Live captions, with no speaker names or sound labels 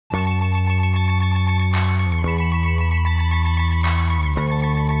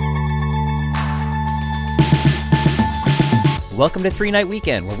welcome to 3-Night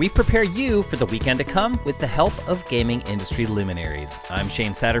Weekend, where we prepare you for the weekend to come with the help of gaming industry luminaries. I'm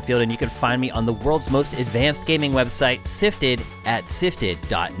Shane Satterfield, and you can find me on the world's most advanced gaming website, SIFTD, at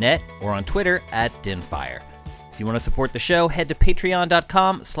sifted.net, or on Twitter at Dinfire. If you want to support the show, head to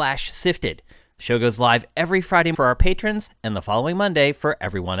patreon.com/sifted. The show goes live every Friday for our patrons, and the following Monday for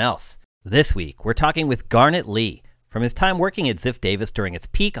everyone else. This week, we're talking with Garnett Lee. From his time working at Ziff Davis during its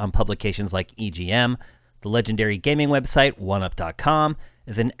peak on publications like EGM, the legendary gaming website OneUp.com,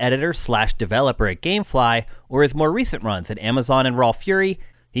 as an editor/developer at Gamefly, or his more recent runs at Amazon and Raw Fury,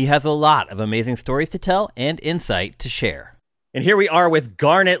 he has a lot of amazing stories to tell and insight to share. And here we are with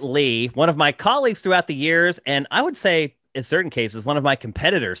Garnett Lee, one of my colleagues throughout the years, and I would say, in certain cases, one of my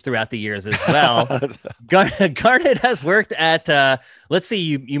competitors throughout the years as well. Garnett has worked at, let's see,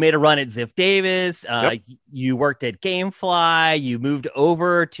 you made a run at Ziff Davis, Yep. You worked at Gamefly, you moved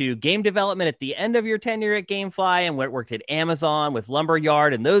over to game development at the end of your tenure at Gamefly, and worked at Amazon with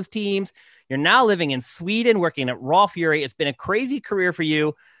Lumberyard and those teams. You're now living in Sweden, working at Raw Fury. It's been a crazy career for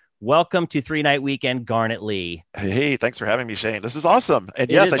you. Welcome to 3-Night Weekend, Garnett Lee. Hey, thanks for having me, Shane. This is awesome. And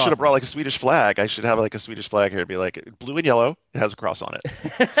It yes, is I should have awesome. brought like a Swedish flag. I should have like a Swedish flag here. It'd be like blue and yellow. It has a cross on it.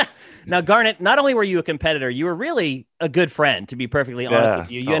 Now, Garnett, not only were you a competitor, you were really a good friend, to be perfectly honest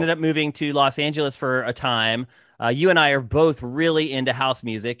with you. You ended up moving to Los Angeles for a time. You and I are both really into house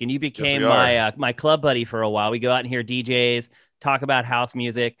music, and you became my club buddy for a while. We go out and hear DJs talk about house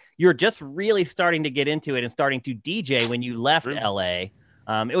music. You're just really starting to get into it and starting to DJ when you left LA.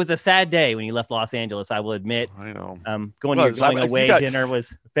 It was a sad day when you left Los Angeles, I will admit. I know. Going away dinner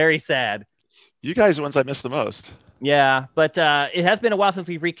was very sad. You guys are the ones I miss the most. Yeah, but it has been a while since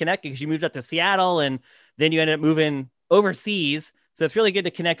we've reconnected because you moved up to Seattle and then you ended up moving overseas. So it's really good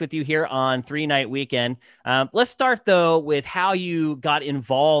to connect with you here on 3-Night Weekend. Let's start, though, with how you got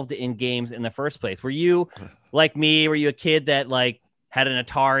involved in games in the first place. Were you like me? Were you a kid that had an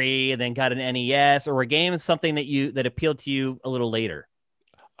Atari and then got an NES, or were games something that appealed to you a little later?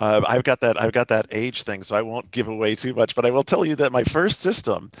 I've got that age thing, so I won't give away too much, but I will tell you that my first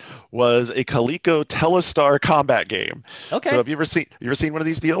system was a Coleco Telestar combat game. Okay. So have you ever seen one of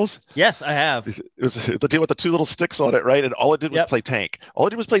these deals? Yes, I have. It was the deal with the two little sticks on it, right? And all it did was play Tank. All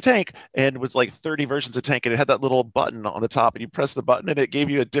it did was play Tank, and it was like 30 versions of Tank, and it had that little button on the top, and you press the button, and it gave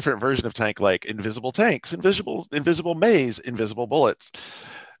you a different version of Tank, like invisible tanks, invisible maze, invisible bullets.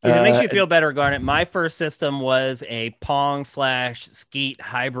 If it makes you feel better, Garnett, my first system was a Pong/Skeet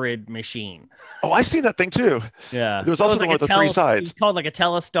hybrid machine. Oh, I've seen that thing too. Yeah. There was also the one with the three sides. It was called like a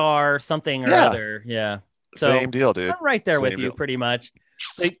Telestar something or other. Yeah. So same deal, dude. I'm right there with you pretty much.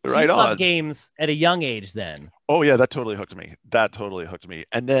 So right you on. loved games at a young age then. Oh yeah, that totally hooked me.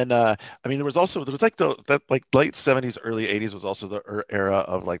 And then there was like that late 70s, early 80s was also the era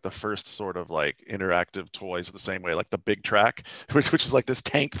of like the first sort of like interactive toys the same way, like the Big Track, which is like this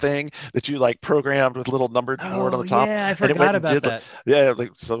tank thing that you like programmed with a little numbered board on the top. Yeah, I forgot about that.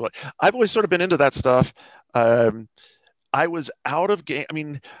 So I've always sort of been into that stuff. I was out of game. I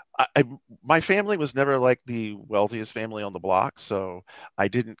mean, my family was never like the wealthiest family on the block, so I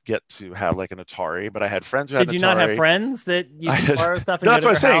didn't get to have like an Atari. But I had friends who had an Atari. Did you not have friends that you could borrow stuff and No, go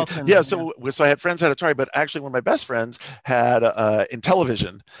that's to what their I'm house? saying. And, Yeah, so I had friends who had Atari, but actually one of my best friends had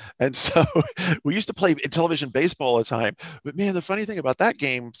Intellivision, and so we used to play Intellivision baseball all the time. But man, the funny thing about that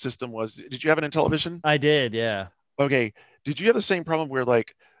game system was, did you have an Intellivision? I did, yeah. Okay, did you have the same problem where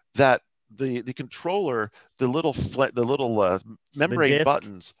like that? The controller, the little membrane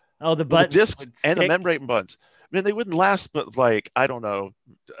buttons. Oh, the button, the discs and the membrane buttons. Man, they wouldn't last, but like I don't know,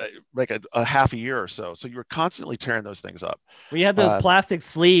 like a half a year or so. So you were constantly tearing those things up. We had those plastic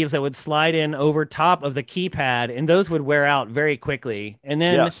sleeves that would slide in over top of the keypad, and those would wear out very quickly. And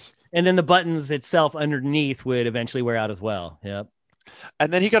then the buttons itself underneath would eventually wear out as well. Yep.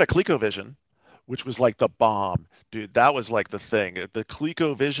 And then he got a ColecoVision, which was like the bomb, dude. That was like the thing. The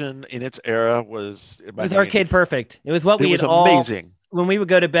ColecoVision in its era was arcade perfect. It was what we had all. Amazing. When we would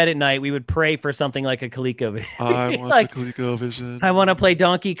go to bed at night, we would pray for something like a ColecoVision. I want the ColecoVision. I want to play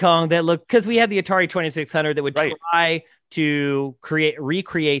Donkey Kong. Because we had the Atari 2600 that would try to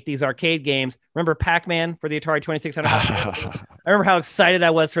recreate these arcade games. Remember Pac-Man for the Atari 2600? I remember how excited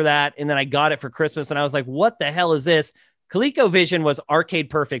I was for that, and then I got it for Christmas, and I was like, "What the hell is this?" ColecoVision was arcade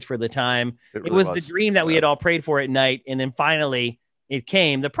perfect for the time. It was the dream that we had all prayed for at night, and then finally it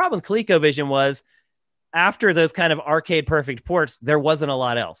came. The problem with ColecoVision was after those kind of arcade perfect ports, there wasn't a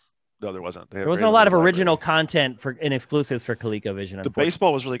lot else. No, there wasn't. They There had very wasn't a lot of limited original library. content and exclusives for ColecoVision, The unfortunately.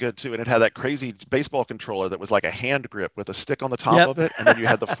 baseball was really good too, and it had that crazy baseball controller that was like a hand grip with a stick on the top Yep. of it, and then you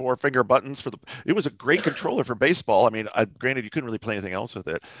had the 4 finger buttons for the. It was a great controller for baseball. I mean, granted, you couldn't really play anything else with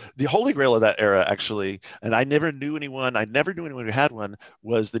it. The holy grail of that era, actually, and I never knew anyone. I never knew anyone who had one.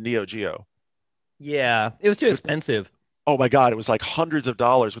 Was the Neo Geo. Yeah, it was too expensive. Oh my God, it was like hundreds of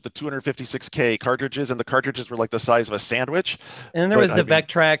dollars with the 256K cartridges, and the cartridges were like the size of a sandwich. And then there But was I the mean,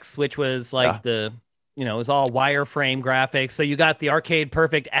 Vectrex, which was yeah, like it was all wireframe graphics. So you got the arcade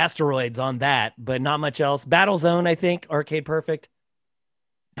perfect asteroids on that, but not much else. Battlezone, I think, arcade perfect.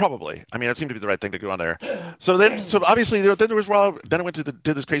 probably. I mean, that seemed to be the right thing to do on there. So obviously, there was then I went to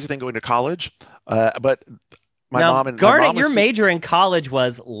did this crazy thing going to college. But Now, my Garnett, mom your was major in college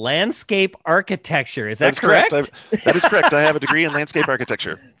was landscape architecture. Is that that is correct. correct? That is correct. I have a degree in landscape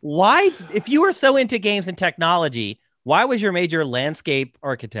architecture. Why, if you were so into games and technology, why was your major landscape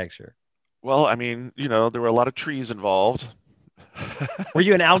architecture? Well, I mean, there were a lot of trees involved. Were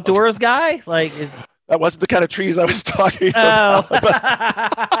you an outdoors guy? That wasn't the kind of trees I was talking Oh.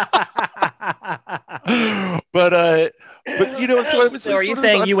 about. But so it was So are you sort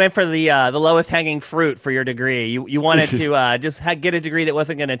saying of you went for the lowest hanging fruit for your degree? You wanted to get a degree that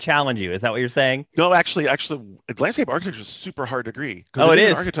wasn't going to challenge you. Is that what you're saying? No, actually, landscape architecture is a super hard degree because Oh, it it is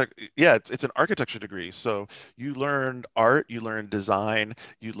an is. architect. Yeah, it's an architecture degree. So you learn art, you learn design,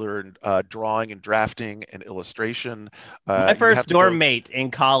 you learn drawing and drafting and illustration. My You have first to dorm go. mate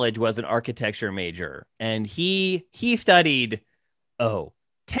in college was an architecture major, and he studied, oh,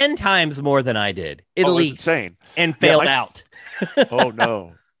 10 times more than I did, at Oh, it was least, insane. and Yeah, failed out. oh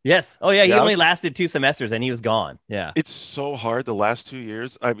no. Yes. Oh, yeah. He Yeah, only lasted 2 semesters and he was gone. Yeah. it's so hard the last 2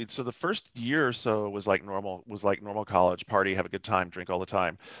 years. I mean, so the first year or so was like normal college, party, have a good time, drink all the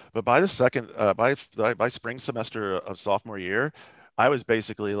time. But by the second, by spring semester of sophomore year, I was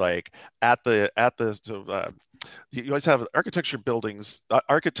basically like at the so you always have architecture buildings,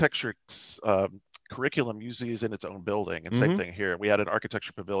 architecture curriculum usually is in its own building. And same Mm-hmm. thing here. We had an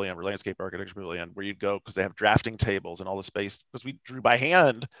architecture pavilion or landscape architecture pavilion where you'd go because they have drafting tables and all the space because we drew by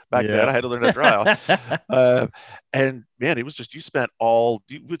hand back then. Yeah. I had to learn to draw. Uh, and man, it was just you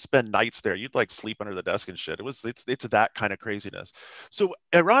would spend nights there. You'd like sleep under the desk and shit. It's that kind of craziness. So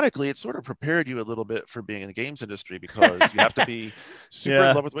ironically, it sort of prepared you a little bit for being in the games industry because you have to be super in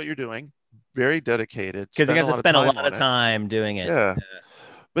Yeah. love with what you're doing, very dedicated, Because you spend a got to lot of spend a time lot on of it. time doing it. Yeah.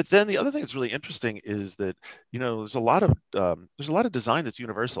 But then the other thing that's really interesting is that there's a lot of design that's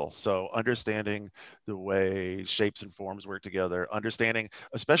universal. So understanding the way shapes and forms work together, understanding,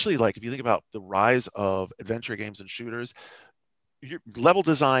 especially like if you think about the rise of adventure games and shooters, your level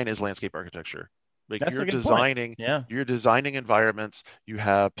design is landscape architecture. Like That's a good point. Yeah. you're designing environments, you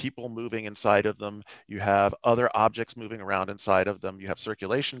have people moving inside of them, you have other objects moving around inside of them, you have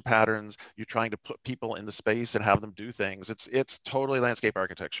circulation patterns, you're trying to put people in the space and have them do things. It's totally landscape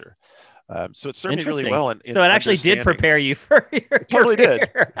architecture. So it served me really Interesting. well So in it actually did understanding. prepare you for your It totally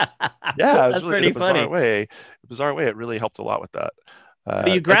did. career. Yeah, it was That's really in a pretty funny. bizarre way. It really helped a lot with that. So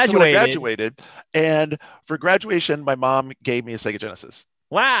you And so when I graduated. graduated, and for graduation, my mom gave me a Sega Genesis,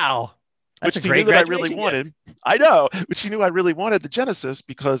 Wow. That's which a she knew great that I really graduation gift. wanted. I know, but she knew I really wanted the Genesis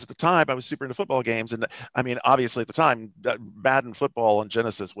because at the time I was super into football games, and I mean, obviously at the time, Madden football and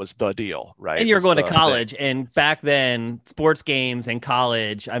Genesis was the deal, And right? you were Was going to the thing. college, and back then, sports games in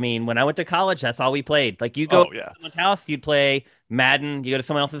college. I mean, when I went to college, that's all we played. Like you go to Oh yeah, someone's house, you'd play Madden. You go to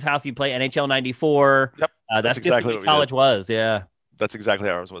someone else's house, you'd play NHL '94. yep, that's That's just exactly what what we did. college was. Yeah. That's exactly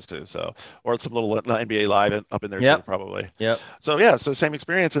how ours was too. So, or some little NBA Live up in there too, Yep. probably. Yep. So yeah, so same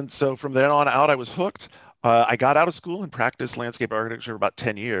experience. And so from then on out, I was hooked. I got out of school and practiced landscape architecture for about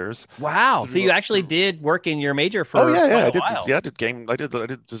 10 years. Wow. So you Through, actually through did work in your major Oh for yeah, yeah, quite I a did this. while. Yeah, I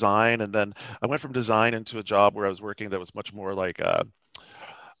did design, and then I went from design into a job where I was working that was much more like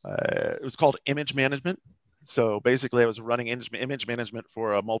it was called image management. So basically, I was running image management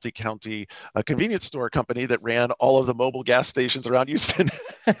for a multi-county convenience store company that ran all of the mobile gas stations around Houston.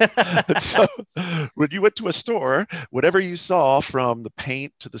 And so when you went to a store, whatever you saw from the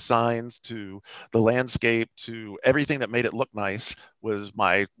paint to the signs to the landscape to everything that made it look nice was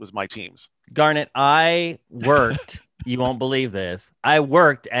my team's. Garnet, I worked, you won't believe this. I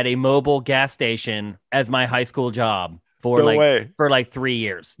worked at a mobile gas station as my high school job for No like way. 3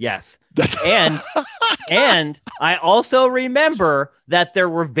 years. Yes. And and I also remember that there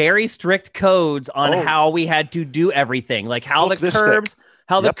were very strict codes on Oh, how we had to do everything, like how the book this thick.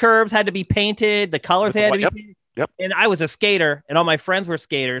 the Yep. curbs had to be painted, the colors With the had to white. be Yep. painted. Yep. And I was a skater, and all my friends were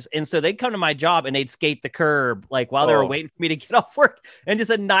skaters, and so they'd come to my job and they'd skate the curb like while they were Oh, waiting for me to get off work and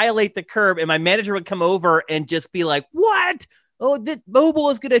just annihilate the curb. And my manager would come over and just be like, "What? oh, mobile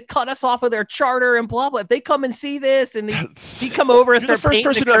is going to cut us off of their charter and blah, blah. If they come and see this and he come over and You're the start first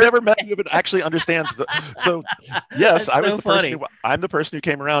painting person I've ever met who actually understands so yes, I'm the person who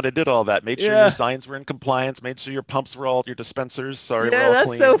came around and did all that, made sure your signs were in compliance, made sure your pumps were all, your dispensers, were all that's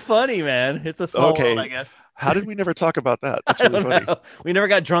clean. so funny, man. It's a small world, I guess. How did we never talk about that? That's really funny. Know. We never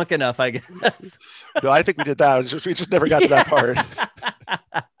got drunk enough, I guess. No, I think we did that. We just never got to that part.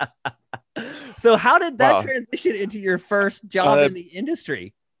 So how did that transition into your first job in the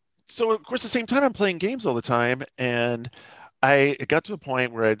industry? So of course, at the same time, I'm playing games all the time, and it got to a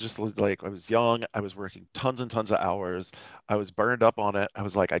point where I just like, I was young, I was working tons and tons of hours, I was burned up on it. I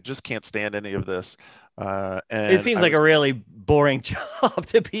was like, I just can't stand any of this. And it seems like a really boring job,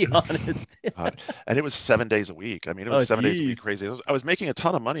 to be honest. And it was 7 days a week. I mean, it was 7 days a week, crazy. I was making a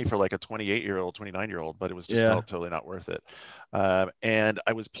ton of money for like a 28-year-old, 29-year-old, but it was just totally not worth it. And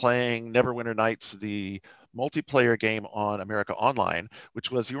I was playing Neverwinter Nights, the multiplayer game on America Online,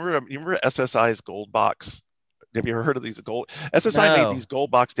 which was, you remember SSI's Gold Box? Have you ever heard of these SSI made these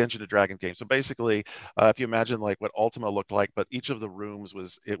gold box Dungeons and Dragons games. So basically, if you imagine like what Ultima looked like, but each of the rooms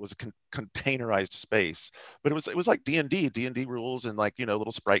was a containerized space. But it was like D&D rules, and like,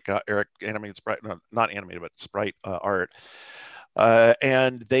 little sprite animated sprite, not animated, but sprite art.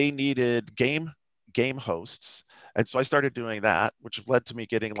 And they needed game hosts. And so I started doing that, which led to me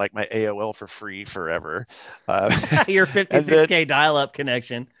getting like my AOL for free forever. Your 56K dial-up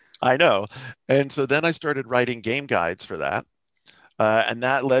connection. I know. And so then I started writing game guides for that. And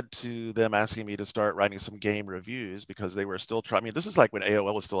that led to them asking me to start writing some game reviews, because they were still trying. I mean, this is like when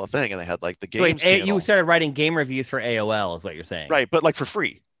AOL was still a thing, and they had like the games channel. You started writing game reviews for AOL is what you're saying. Right, but like for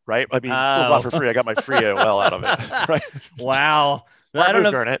free, right? I mean, well, not for free. I got my free AOL out of it. Right? Wow. I don't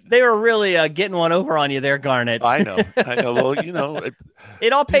know. Garnett. They were really getting one over on you there, Garnett. I know. Well,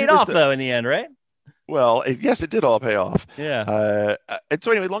 it all paid off though in the end, right? Well, yes, it did all pay off. Yeah. And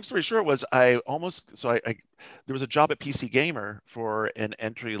so anyway, long story short was I there was a job at PC Gamer for an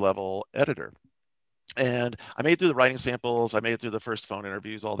entry-level editor. And I made it through the writing samples. I made it through the first phone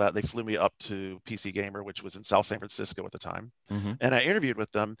interviews, all that. They flew me up to PC Gamer, which was in South San Francisco at the time. Mm-hmm. And I interviewed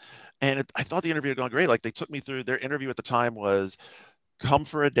with them. And I thought the interview had gone great. Like, they took me through, their interview at the time was, come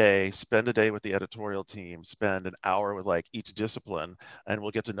for a day, spend a day with the editorial team, spend an hour with like each discipline, and we'll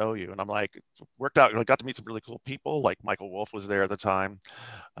get to know you. And I'm like, worked out. I got to meet some really cool people. Like Michael Wolff was there at the time.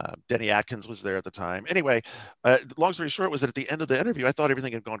 Denny Atkins was there at the time. Anyway, long story short was that at the end of the interview, I thought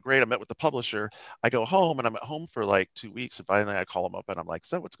everything had gone great. I met with the publisher. I go home, and I'm at home for like 2 weeks. And finally I call him up, and I'm like,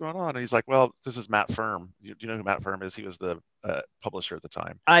 so what's going on? And he's like, well, this is Matt Firm. Do you know who Matt Firm is? He was the publisher at the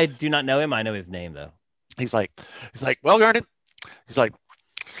time. I do not know him. I know his name though. He's like, well, Garnett, he's like,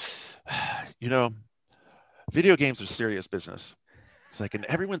 video games are serious business. It's like, and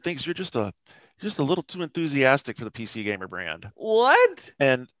everyone thinks you're just a little too enthusiastic for the PC Gamer brand. What?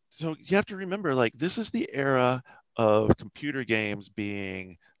 And so you have to remember, like, this is the era of computer games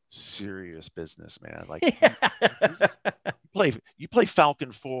being serious business, man. Like, you play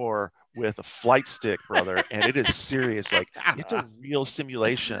Falcon 4 with a flight stick, brother, and it is serious. Like, it's a real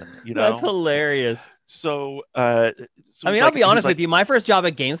simulation, That's hilarious. So, I mean, I'll be honest with you. My first job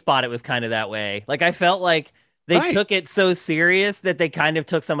at GameSpot, it was kind of that way. Like, I felt like they took it so serious that they kind of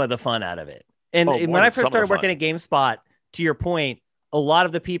took some of the fun out of it. And when I first started working at GameSpot, to your point, a lot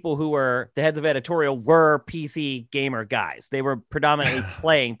of the people who were the heads of editorial were PC gamer guys. They were predominantly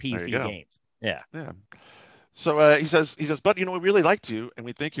playing PC games. Yeah. So he says, but we really liked you, and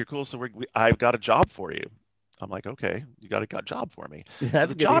we think you're cool. So I've got a job for you. I'm like, okay, you got a job for me.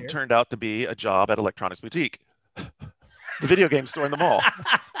 That's the job turned out to be a job at Electronics Boutique, the video game store in the mall.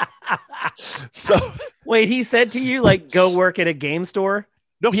 So wait, he said to you, like, go work at a game store?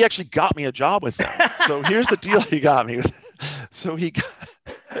 No, he actually got me a job with them. So here's the deal he got me with. So he got...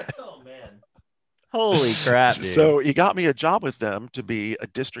 Oh, man. Holy crap, dude. So he got me a job with them to be a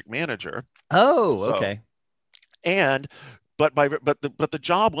district manager. Oh, okay. And but the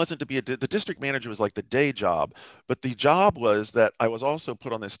job wasn't to be the district manager was like the day job, but the job was that I was also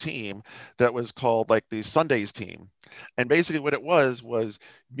put on this team that was called like the Sundays team. And basically what it was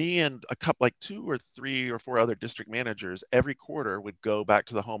me and a couple, like 2 or 3 or 4 other district managers every quarter would go back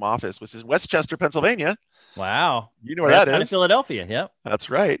to the home office, which is Westchester, Pennsylvania. Wow. You know where that is. In Philadelphia. Yep.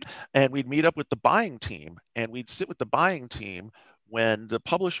 That's right. And we'd meet up with the buying team, and we'd sit with the buying team when the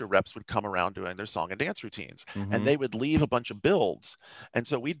publisher reps would come around doing their song and dance routines, and they would leave a bunch of builds. And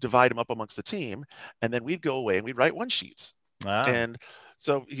so we'd divide them up amongst the team, and then we'd go away and we'd write one sheets. Wow. And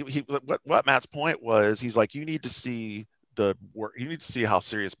so what Matt's point was, he's like, you need to see the work. You need to see how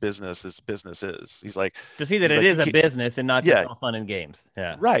serious this business is. He's like, to see that it is a business and not just all fun and games.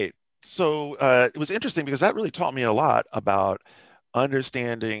 Yeah. Right. So it was interesting because that really taught me a lot about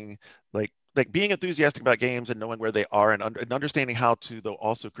understanding like being enthusiastic about games and knowing where they are and understanding how to though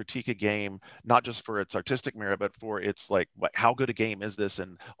also critique a game not just for its artistic merit but for its like how good a game is this,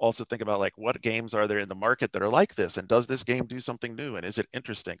 and also think about like what games are there in the market that are like this, and does this game do something new, and is it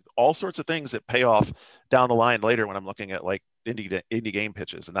interesting, all sorts of things that pay off down the line later when I'm looking at like indie game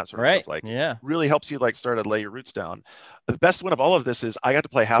pitches and that sort of Right. stuff. Like Yeah. really helps you like start to lay your roots down. The best one of all of this is I got to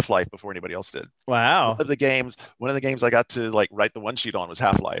play Half-Life before anybody else did. one Wow. of the games one of the games I got to like write the one sheet on was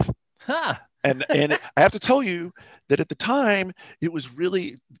Half-Life. Ha. And I have to tell you that at the time it was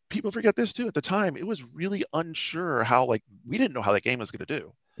really, people forget this too, at the time it was really unsure how, like we didn't know how that game was going to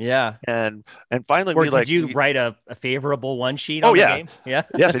do. Yeah. And finally Or we did like you we write a favorable one sheet oh on the yeah, game? Yeah.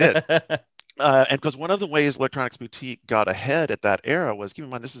 yes I did. And because one of the ways Electronics Boutique got ahead at that era was, keep in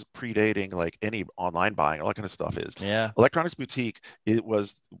mind, this is predating like any online buying, all that kind of stuff is. Yeah. Electronics Boutique, it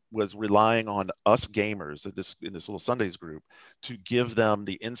was relying on us gamers in this little Sundays group to give them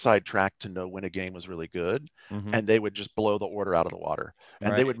the inside track to know when a game was really good, Hmm. and they would just blow the order out of the water.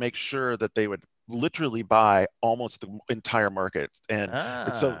 And they Right. would make sure that they would literally buy almost the entire market. And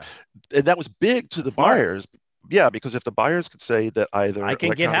so Ah, and that was big to that's the smart. buyers. Yeah, because if the buyers could say that I either can get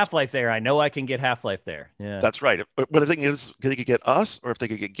Electronics, Half-Life there. I know I can get Half-Life there. Yeah. that's right. But the thing is, they could get us, or if they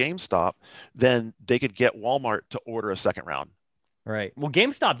could get GameStop, then they could get Walmart to order a second round. Right. Well,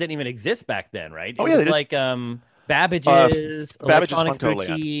 GameStop didn't even exist back then, right? It Oh yeah, they was did. like Uh, Babbage's, Babbage's Electronics Funko Land.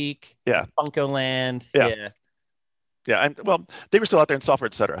 Boutique, Yeah, Funko yeah, Yeah. yeah. And well, they were still out there in software,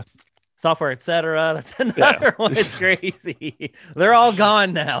 etc. Software, etc. That's Yeah. another one. It's crazy. They're all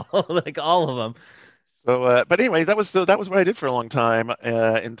gone now, like all of them. So, but anyway, that was what I did for a long time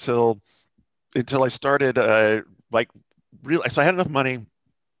until I started like really. So I had enough money,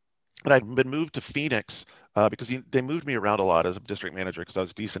 and I'd been moved to Phoenix because they moved me around a lot as a district manager because I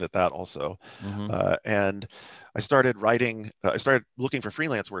was decent at that also. Hmm. And I started writing. I started looking for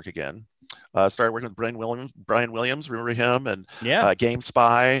freelance work again. Started working with Brian Williams. Brian Williams, remember him? And Yeah. Game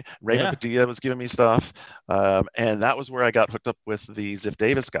Spy. Raymond Yeah. Padilla was giving me stuff, and that was where I got hooked up with the Ziff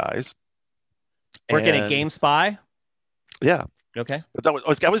Davis guys. Working at And GameSpy. yeah, Okay. but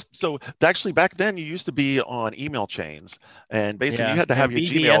that was so actually back then you used to be on email chains, and basically you Yeah. had to have And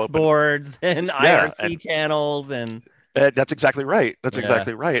your Gmail BBS open. boards and Yeah, IRC channels and that's exactly right. That's yeah.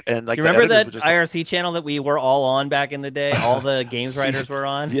 exactly right. And Do like you the remember editors that would just IRC channel that we were all on back in the day? All the games see, writers were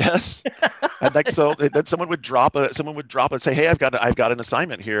on? yes. And like so then someone would drop it, say, hey, I've got an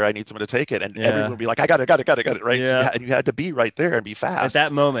assignment here. I need someone to take it. And everyone Yeah. would be like, I got it, got it, got it, got it, right? So Yeah. you had to be right there and be At that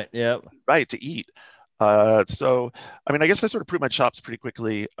fast, moment. Yep. right, to eat. So I mean, I guess I sort of proved my chops pretty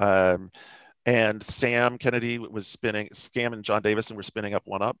quickly. And Sam Kennedy was spinning, Scam and John Davison were spinning up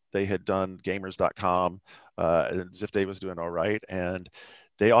One Up. They had done gamers.com, and Ziff Day was doing all right. And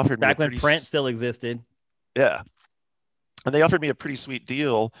they offered me a Back when pretty, print still existed. yeah, and they offered me a pretty sweet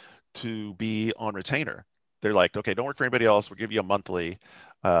deal to be on retainer. They're like, okay, don't work for anybody else. We'll give you a monthly,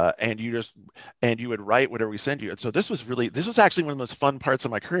 and you would write whatever we send you. And so this was actually one of the most fun parts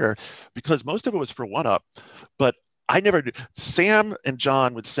of my career because most of it was for One Up, but I never. Sam and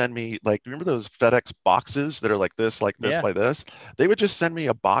John would send me like, remember those FedEx boxes that are like this Yeah. by this? They would just send me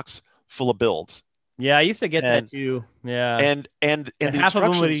a box full of builds, Yeah, I used to get that and too. Yeah. and And the half of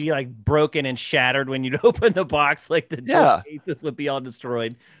them would instructions. be like broken and shattered when you'd open the box, like the whole Yeah, cases would be all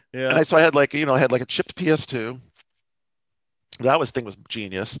destroyed. and Yeah. I had like I had like a chipped PS2. Thing was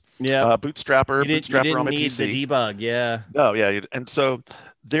genius. Yep. You Bootstrapper on didn't my need the PC. debug. Yeah. No, yeah, and so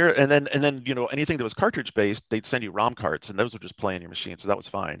there, and then anything that was cartridge based, they'd send you ROM carts, and those would just play on your machine, so that was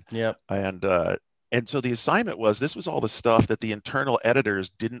fine. Yep. And and so the assignment was this was all the stuff that the internal editors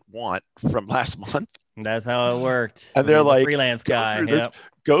didn't want from last month, That's how it worked and when they're you're the like, freelance go guy. through this, Yep.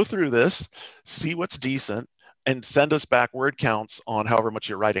 go through this, see what's decent, and send us back word counts on however much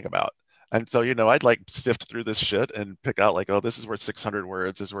you're writing about. And so, I'd like sift through this shit and pick out like, oh, this is worth 600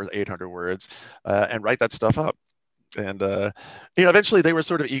 words, this is worth 800 words, and write that stuff up. And eventually they were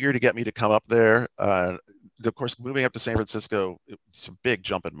sort of eager to get me to come up there. Of course, moving up to San Francisco, it's a big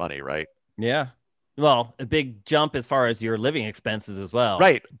jump in money, right? Yeah. Well, a big jump as far as your living expenses as well.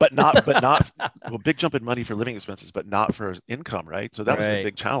 Right, well, big jump in money for living expenses, but not for income, right? So that was the Right.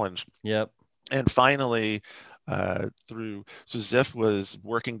 big challenge. Yep. And finally, so Ziff was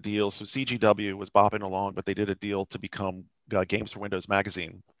working deals. So CGW was bopping along, but they did a deal to become Games for Windows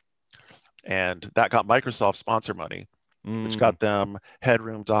magazine, and that got Microsoft sponsor money, which Mm. got them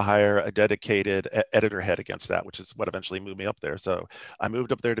headroom to hire a dedicated editor head against that, which is what eventually moved me up there. So I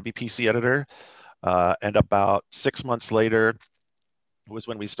moved up there to be PC editor, and about 6 months later was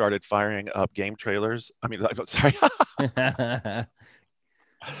when we started firing up game trailers. I mean, sorry.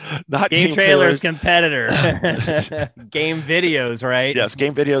 Not Game game Trailers trailers. competitor. Game Videos, right? Yes,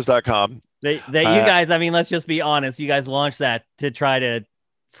 gamevideos.com. That you guys, I mean, let's just be honest. You guys launched that to try to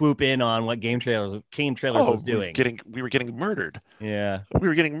swoop in on what Game Trailers Oh, was doing. we were getting murdered. Yeah. We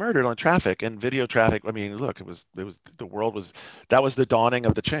were getting murdered on traffic and video traffic. I mean, look, that was the dawning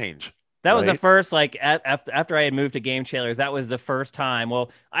of the change, That was the right? first, like, after I had moved to Game Trailers, that was the first time.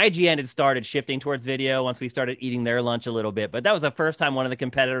 Well, IGN had started shifting towards video once we started eating their lunch a little bit. But that was the first time one of the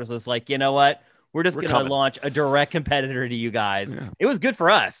competitors was like, you know what? We're just going to launch a direct competitor to you guys. Yeah. It was good for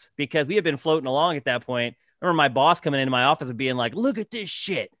us because we had been floating along at that point. I remember my boss coming into my office and being like, look at this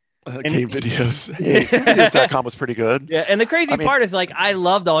shit. Game videos. Gamevideos.com was pretty good. Yeah, and the crazy part is, like, I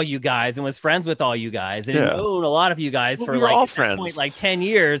loved all you guys and was friends with all you guys and known a lot of you guys for, we were like, all at that friends. point, like 10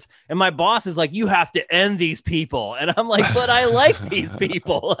 years. And my boss is like, you have to end these people. And I'm like, but I like these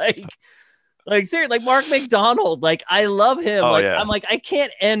people. Like seriously, like Mark McDonald, like I love him. I'm like, I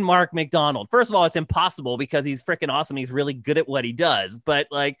can't end Mark McDonald. First of all, it's impossible because he's freaking awesome. He's really good at what he does. But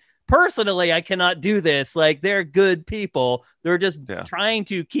like, personally, I cannot do this. Like, they're good people. They're just trying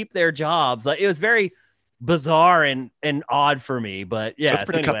to keep their jobs. Like, it was very bizarre and odd for me. But yeah,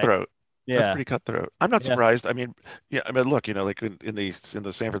 that's pretty cutthroat. Yeah, that's pretty cutthroat. I'm not surprised. I mean, look, like in the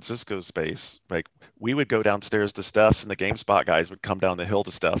San Francisco space, like we would go downstairs to Steph's, and the GameSpot guys would come down the hill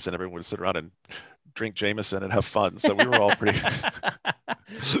to Steph's, and everyone would sit around and drink Jameson and have fun. So we were all pretty.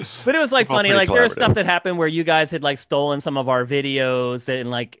 But it was like funny. Like there was stuff that happened where you guys had like stolen some of our videos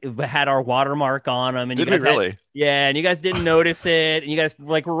and like had our watermark on them. And did you guys we really? Yeah, and you guys didn't notice it, and you guys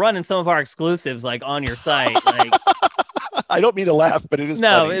like were running some of our exclusives like on your site. Like, I don't mean to laugh, but it is.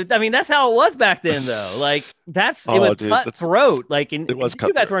 No, I mean that's how it was back then, though. Like it was cutthroat. Like, and you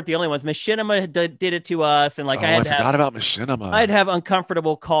guys weren't the only ones. Machinima did it to us, and like I forgot about Machinima. I'd have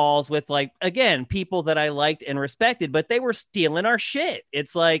uncomfortable calls with like again people that I liked and respected, but they were stealing our shit.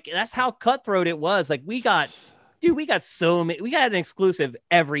 It's like that's how cutthroat it was. Like we got so many. We got an exclusive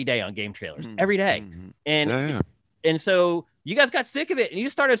every day on Game Trailers, every day, and so you guys got sick of it, and you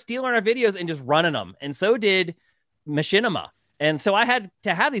started stealing our videos and just running them, and so did Machinima. And so I had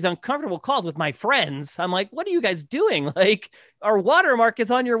to have these uncomfortable calls with my friends. I'm like, what are you guys doing? Like, our watermark is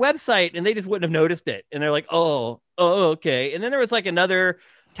on your website, and they just wouldn't have noticed it. And they're like, oh, okay. And then there was like another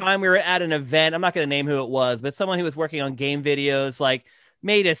time we were at an event. I'm not going to name who it was, but someone who was working on game videos, like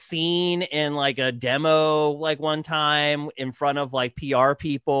made a scene in like a demo, like one time in front of like PR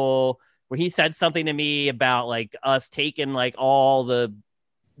people where he said something to me about like us taking like all the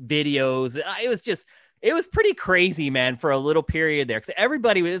videos. It was pretty crazy, man, for a little period there. Because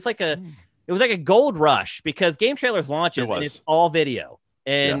everybody was like it was like a gold rush because Game Trailers launches and it's all video.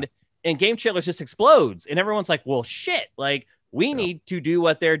 And Game Trailers just explodes. And everyone's like, well, shit, like we need to do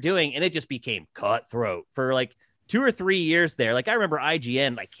what they're doing. And it just became cutthroat for like 2 or 3 years there. Like I remember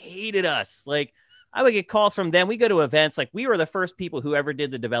IGN like hated us. Like I would get calls from them. We go to events. Like we were the first people who ever did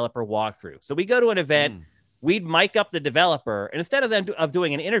the developer walkthrough. So we go to an event, we'd mic up the developer. And instead of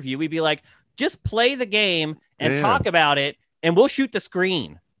doing an interview, we'd be like, just play the game and talk about it, and we'll shoot the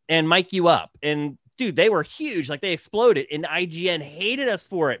screen and mic you up. And dude, they were huge. Like they exploded, and IGN hated us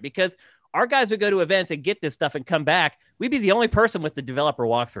for it because our guys would go to events and get this stuff and come back. We'd be the only person with the developer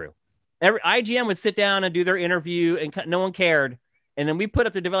walkthrough. IGN would sit down and do their interview, and no one cared. And then we put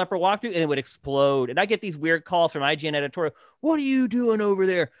up the developer walkthrough, and it would explode. And I get these weird calls from IGN editorial. What are you doing over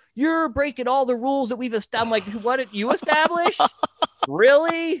there? You're breaking all the rules that we've established. I'm like, what did you establish?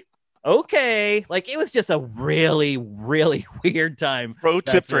 Really? Okay. Like it was just a really, really weird time. Pro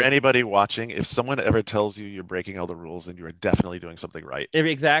tip for anybody watching: if someone ever tells you you're breaking all the rules, then you are definitely doing something right.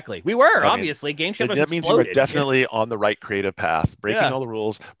 Exactly. We were obviously Game Trailers. That means you were definitely on the right creative path. Breaking all the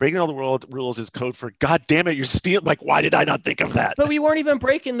rules. Breaking all the rules is code for God damn it, you're stealing. Like, why did I not think of that? But we weren't even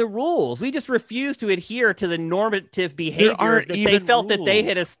breaking the rules. We just refused to adhere to the normative behavior that they felt that they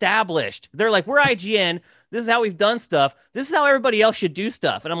had established. They're like, we're IGN. This is how we've done stuff. This is how everybody else should do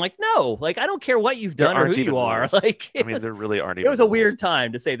stuff. And I'm like, no, like, I don't care what you've done or who you are. Like, there really aren't even. It was a weird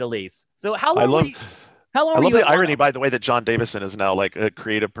time to say the least. So how long were you I love the irony, by the way, that John Davison is now like a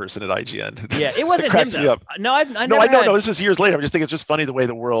creative person at IGN. Yeah, it wasn't him though. No, I know. This is years later. I just think it's just funny the way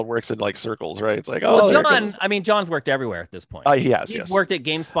the world works in like circles, right? It's like, John's worked everywhere at this point. He has. He's worked at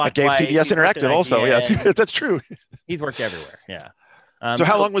GameSpot, CBS Interactive also. Yeah, that's true. He's worked everywhere. Yeah. So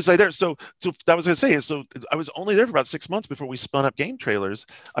how long was I there? So that was going to say. So I was only there for about 6 months before we spun up Game Trailers.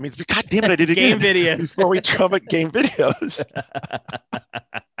 I mean, God damn it, I did it Game again. videos Before we drove up Game Videos.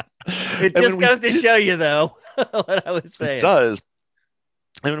 It just goes to show you, though, what I was saying. It does.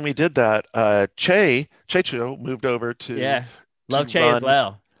 And when we did that, Checho moved over to love Che as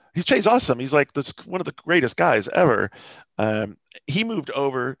well. Che's awesome. He's like one of the greatest guys ever. He moved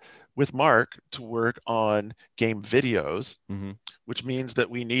over with Mark to work on game videos, Mm-hmm. which means that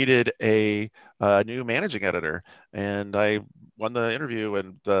we needed a new managing editor. And I won the interview,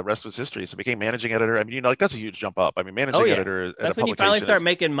 and the rest was history. So I became managing editor. I mean, like that's a huge jump up. I mean, Oh managing yeah. editor at a That's when you finally publication start is,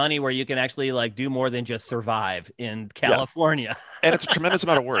 making money where you can actually like do more than just survive in yeah, California. and it's a tremendous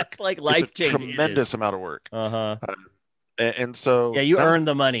amount of That's work. like It's a life change. It is. tremendous amount of work. Uh-huh. And so Yeah, you that was, earn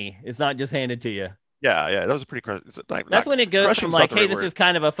the money. It's not just handed to you. yeah, that was a pretty That's when it goes crushing from is not like, the hey, right this word. is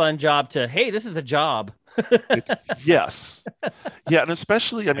kind of a fun job to, hey, this is a job. It's yes. Yeah, and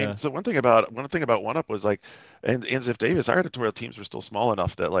especially, I mean, Yeah. so one thing about OneUp was like, and Ziff Davis, our editorial teams were still small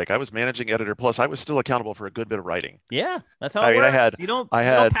enough that like I was managing editor plus I was still accountable for a good bit of writing. Yeah, that's how I it mean, works. I You don't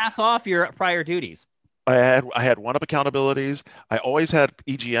had pass off your prior duties. I had OneUp accountabilities. I always had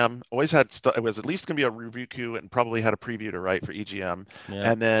EGM. Always had it was at least going to be a review queue and probably had a preview to write for EGM.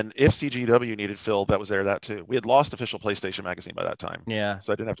 Yeah. And then if CGW needed filled, that was that too. We had lost official PlayStation magazine by that time, Yeah.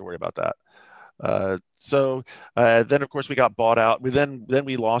 so I didn't have to worry about that. Then of course we got bought out. Then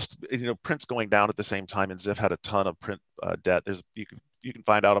we lost, Print's going down at the same time, and Ziff had a ton of print debt. You can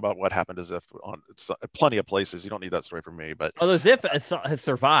find out about what happened to Ziff on plenty of places. You don't need that story from me, but Although Ziff has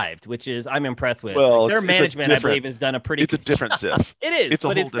survived, which is I'm impressed with. well, Like, their it's a management, I different believe, has done a pretty it's a good different job. Ziff. It is, It's a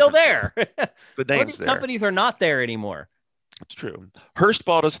but whole it's still different there. The Some of name's these there. companies are not there anymore. It's true. Hearst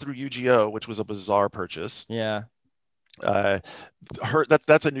bought us through UGO, which was a bizarre purchase. Yeah. Uh,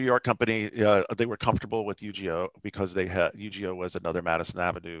 that's a New York company. They were comfortable with UGO because UGO was another Madison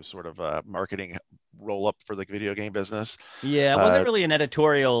Avenue sort of marketing roll up for the video game business. Yeah, it wasn't really an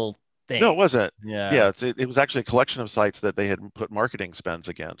editorial thing. No, it wasn't. Yeah. Yeah, it was actually a collection of sites that they had put marketing spends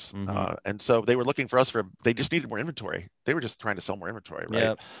against. Mm-hmm. And so they were looking for us they just needed more inventory. They were just trying to sell more inventory,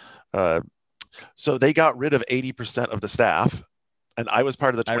 right? Yep. So they got rid of 80% of the staff, and I was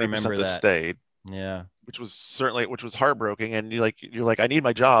part of the 20% that stayed. Yeah. Which was heartbreaking. And you're like, I need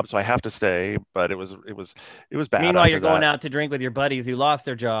my job, so I have to stay. But it was bad. Meanwhile, you're after going that. out to drink with your buddies who lost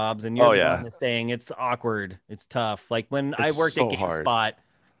their jobs, and you're Oh, the yeah. one that's staying. It's awkward. It's tough. Like when I It's worked so at hard. GameSpot,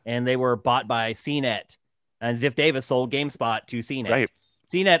 and they were bought by CNET, and Ziff Davis sold GameSpot to CNET. Right.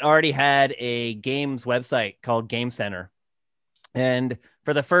 CNET already had a games website called Game Center, and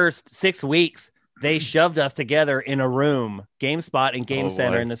for the first 6 weeks, they shoved us together in a room, GameSpot and Game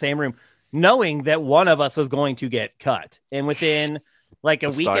Center in the same room, knowing that one of us was going to get cut. And within like a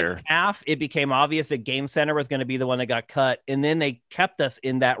week and a half, it became obvious that Game Center was going to be the one that got cut. And then they kept us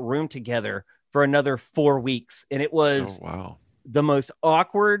in that room together for another 4 weeks. And it was the most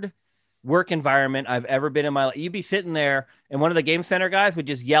awkward work environment I've ever been in my life. You'd be sitting there and one of the Game Center guys would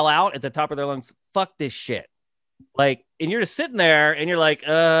just yell out at the top of their lungs, "Fuck this shit." Like, and you're just sitting there and you're like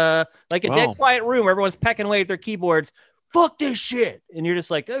a dead quiet room. Everyone's pecking away at their keyboards. "Fuck this shit." And you're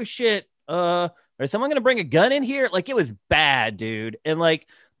just like, "Oh shit. Is someone going to bring a gun in here?" Like, it was bad, dude. And like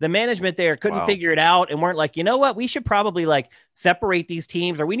the management there couldn't figure it out and weren't like, you know what? We should probably like separate these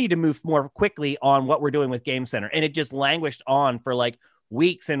teams, or we need to move more quickly on what we're doing with Game Center. And it just languished on for like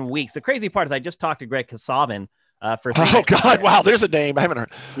weeks and weeks. The crazy part is I just talked to Greg Kasavin for 3 Oh God! Wow, there's a name I haven't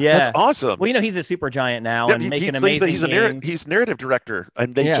heard. Yeah, that's awesome. Well, he's a super giant now and making amazing games. He's narrative director,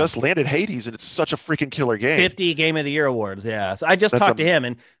 and they just landed Hades, and it's such a freaking killer game. 50 Game of the Year awards. Yeah, so I just talked to him,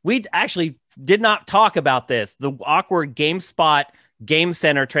 and we actually did not talk about this. The awkward GameSpot Game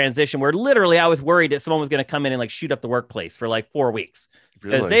Center transition, where literally I was worried that someone was going to come in and like shoot up the workplace for like 4 weeks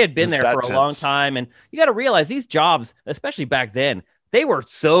because they had been there for a long time. And you got to realize these jobs, especially back then, they were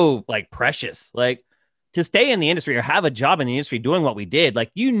so like precious. Like, to stay in the industry or have a job in the industry doing what we did,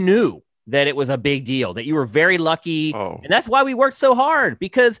 like, you knew that it was a big deal, that you were very lucky. And that's why we worked so hard,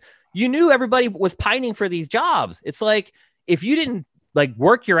 because you knew everybody was pining for these jobs. It's like, if you didn't like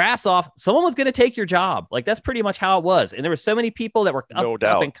work your ass off, someone was going to take your job. Like, that's pretty much how it was. And there were so many people that were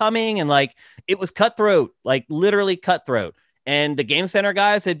up and coming, and like, it was cutthroat, like literally cutthroat. And the Game Center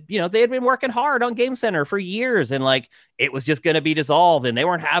guys had, they had been working hard on Game Center for years, and like, it was just going to be dissolved, and they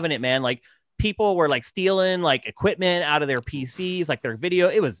weren't having it, man. Like, people were like stealing like equipment out of their PCs, like their video.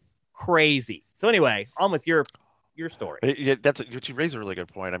 It was crazy. So anyway, on with your story. Yeah, you raise a really good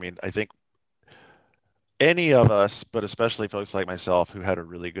point. I mean, I think any of us, but especially folks like myself who had a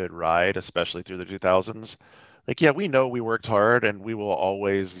really good ride, especially through the 2000s, like, yeah, we know we worked hard, and we will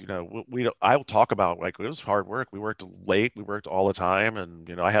always, I'll talk about like, it was hard work. We worked late, we worked all the time.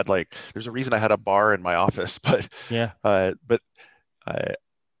 And, I had there's a reason I had a bar in my office, but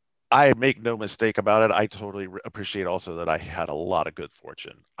I make no mistake about it. I totally appreciate also that I had a lot of good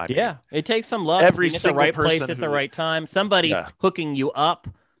fortune. I mean, it takes some luck. Being at the right place at the right time. Somebody hooking you up,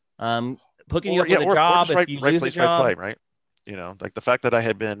 hooking you up with a job if you lose a job. Right play, right? like the fact that I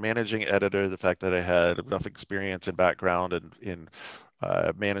had been managing editor, the fact that I had enough experience and background and in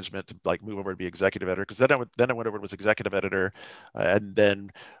management to like move over to be executive editor. Because then I went over and was executive editor, and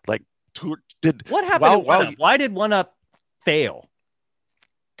then like did What happened while at One while Up? Why did One Up fail?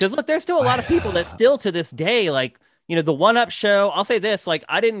 Because look, there's still a lot of people that still to this day, like, the One Up show. I'll say this, like,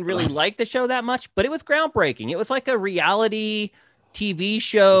 I didn't really like the show that much, but it was groundbreaking. It was like a reality TV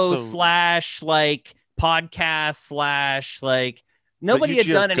show so slash like podcast slash like but nobody had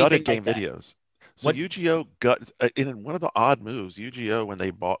UGO done anything gutted like game that. videos. So What? UGO in one of the odd moves, UGO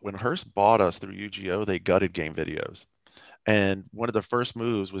when Hearst bought us through UGO, they gutted game videos. And one of the first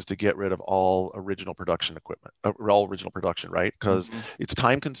moves was to get rid of all original production equipment, all original production, right? Because Mhm. it's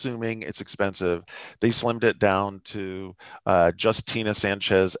time consuming, it's expensive. They slimmed it down to just Tina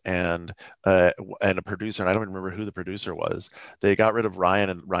Sanchez and a producer, and I don't even remember who the producer was. They got rid of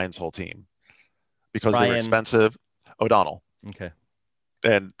Ryan and Ryan's whole team because they were Ryan. expensive. O'Donnell. Okay.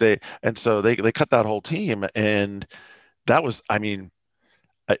 And so they cut that whole team, and that was, I mean,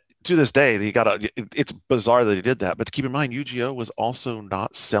 to this day, it's bizarre that he did that. But keep in mind, UGO was also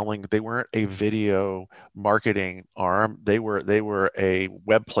not selling. They weren't a video marketing arm. They were a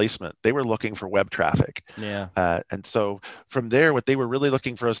web placement. They were looking for web traffic. Yeah. And so from there, what they were really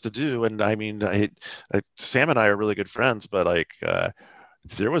looking for us to do, and I mean, Sam and I are really good friends, but like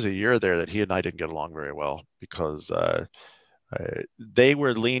there was a year there that he and I didn't get along very well because they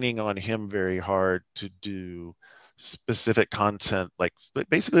were leaning on him very hard to do specific content, like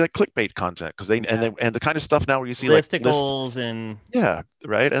basically like clickbait content, because and the kind of stuff now where you see like lists. Listicles and Yeah,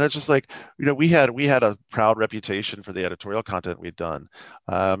 right. And it's just like, we had a proud reputation for the editorial content we'd done.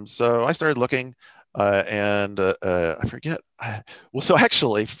 So I started looking, and I forget. Well, so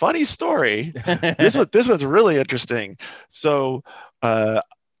actually, funny story. This one's really interesting. So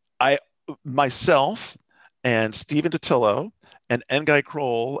I myself and Stephen Totillo and Nguy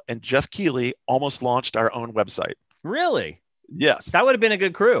Kroll and Jeff Keighley almost launched our own website. really, Yes, that would have been a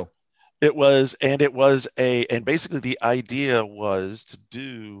good crew. and basically the idea was to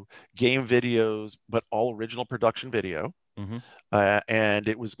do game videos, but all original production video. Mm-hmm. And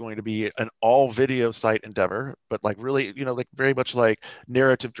it was going to be an all video site endeavor, but like really, like very much like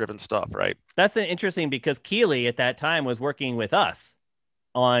narrative driven stuff, right? That's an interesting because Keeley at that time was working with us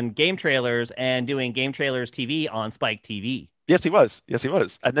on game trailers and doing game trailers TV on Spike TV. Yes, he was. Yes, he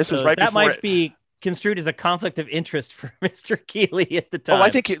was. And this is So right that before might it. be construed as a conflict of interest for Mr. Keeley at the Oh, I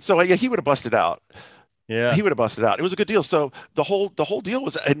time. think so. Yeah, he would have busted out. Yeah. He would have busted out. It was a good deal. So the whole deal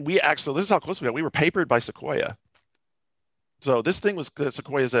was, and we actually, so this is how close we got. We were papered by Sequoia. So this thing was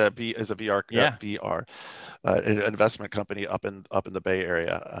Sequoia is a VR an investment company up in the Bay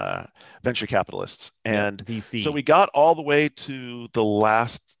Area, venture capitalists. Yep. And so VC. we got all the way to the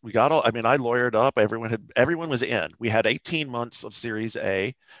last. We got all. I mean, I lawyered up. Everyone was in. We had 18 months of Series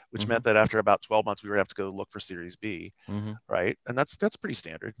A, which Mm-hmm. meant that after about 12 months, we were going to have to go look for Series B, Mm-hmm. right? And that's pretty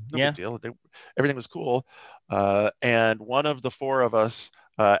standard. No Yeah. big deal. Everything was cool. And one of the four of us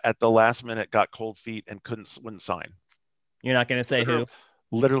at the last minute got cold feet and wouldn't sign. You're not going to say Literally,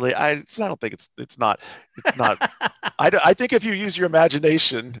 who? literally, I don't think it's not. I think if you use your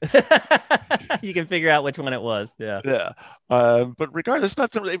imagination, You can figure out which one it was. Yeah. yeah. But regardless,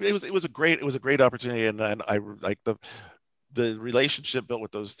 not something. It was a great opportunity, and I like the relationship built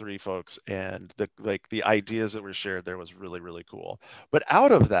with those three folks, and the ideas that were shared there was really really cool. But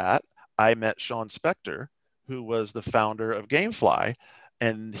out of that, I met Sean Spector, who was the founder of GameFly,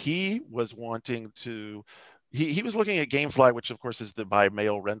 and he was wanting to. He was looking at GameFly, which of course is the by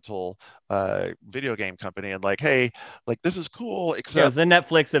mail rental video game company, and like, hey, like this is cool, Yeah, it was except the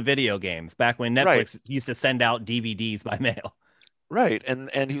Netflix of video games back when right, Netflix used to send out DVDs by mail. right,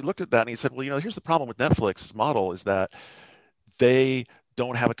 and he looked at that and he said, well, here's the problem with Netflix's model is that they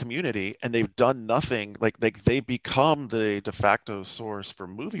don't have a community and they've done nothing, like they become the de facto source for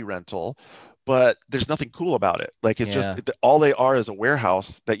movie rental, but there's nothing cool about it. Like it's just Yeah. all they are is a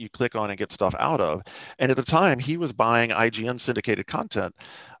warehouse that you click on and get stuff out of. And at the time he was buying IGN syndicated content,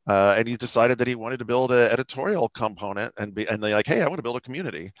 and he decided that he wanted to build an editorial component and they're like, hey, I want to build a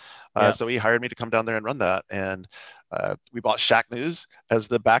community. Yeah. So he hired me to come down there and run that. And we bought Shack News as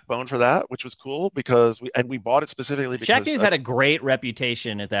the backbone for that, which was cool because we bought it specifically Shack because News had a great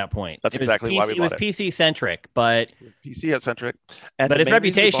reputation at that point. that's It was exactly why we PC, it was bought it. PC centric, but PC centric, and the its main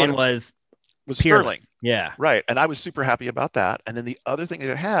reason we bought reputation it was was sterling, peerless. Yeah. right? And I was super happy about that. And then the other thing that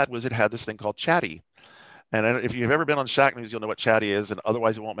it had this thing called Chatty. And if you've ever been on Shack News, you'll know what Chatty is, and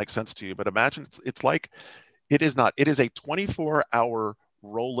otherwise it won't make sense to you. But imagine it's like it is not. It is a 24-hour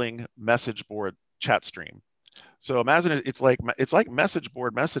rolling message board chat stream. So imagine it's like message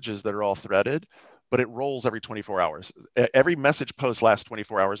board messages that are all threaded, but it rolls every 24 hours. Every message post lasts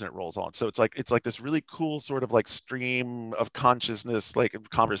 24 hours and it rolls on. So it's like this really cool sort of like stream of consciousness, like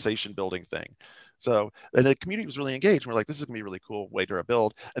conversation building thing. So and the community was really engaged. We're like, this is gonna be a really cool way to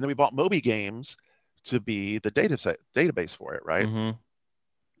build. And then we bought Moby Games to be the database for it, right?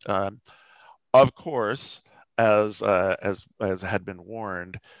 Mm-hmm. Um, of course, as had been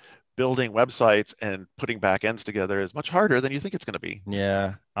warned, building websites and putting backends together is much harder than you think it's going to be.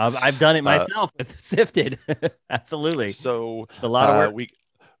 Yeah, I've done it Uh, myself with Sifted. Absolutely, so a lot of work.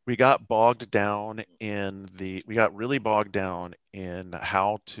 we got bogged down we got really bogged down in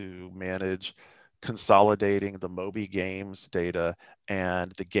how to manage consolidating the Moby Games data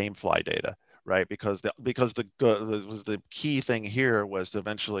and the GameFly data, right? Because the key thing here was to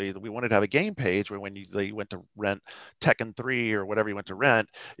eventually we wanted to have a game page where when they went to rent Tekken 3 or whatever you went to rent,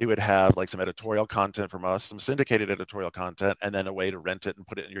 it would have like some editorial content from us, some syndicated editorial content, and then a way to rent it and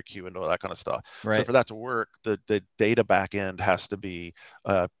put it in your queue and all that kind of stuff. So Right. for that to work, the data backend has to be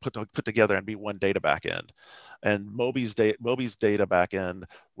put together and be one data backend. And Moby's data backend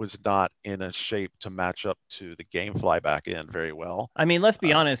was not in a shape to match up to the GameFly backend very well. I mean, let's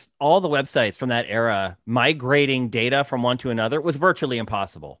be honest, all the websites from that era migrating data from one to another was virtually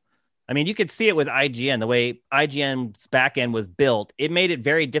impossible. I mean, you could see it with IGN, the way IGN's backend was built. It made it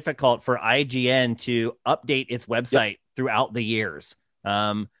very difficult for IGN to update its website throughout the years.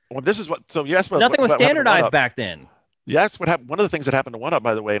 Well, this is what, so yes, nothing was standardized back then. Yeah, that's what happened. One of the things that happened to OneUp,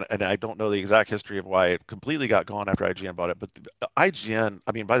 by the way, and I don't know the exact history of why it completely got gone after IGN bought it, but the IGN,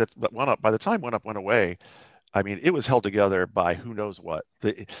 I mean, by the time OneUp went away, I mean, it was held together by who knows what.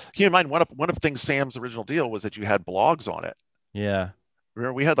 Keep in mind, one of the things Sam's original deal was that you had blogs on it. Yeah.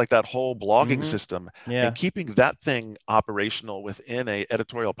 Remember, we had like that whole blogging system, Yeah. and keeping that thing operational within a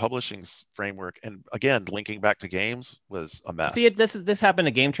editorial publishing framework, and again, linking back to games was a mess. See, this happened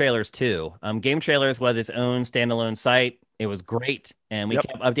to Game Trailers too. Game Trailers was its own standalone site. It was great, and we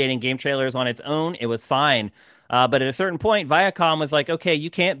kept updating Game Trailers on its own. It was fine. But at a certain point, Viacom was like, okay, you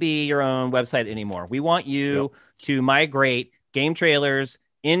can't be your own website anymore. We want you to migrate Game Trailers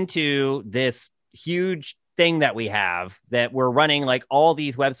into this huge thing that we have that we're running like all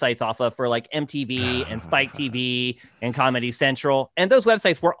these websites off of for like MTV and Spike TV and Comedy Central. And those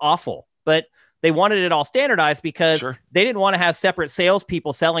websites were awful, but they wanted it all standardized because they didn't want to have separate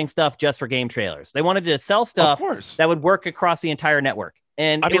salespeople selling stuff just for Game Trailers. They wanted to sell stuff that would work across the entire network.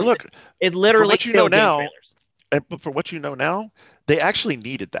 And I mean, look, it literally killed Game Trailers. But for what you know now, they actually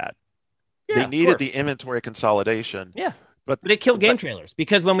needed that. Yeah, they needed the inventory consolidation. Yeah. But it killed Game Trailers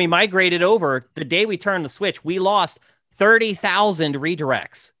because when we migrated over, the day we turned the switch, we lost 30,000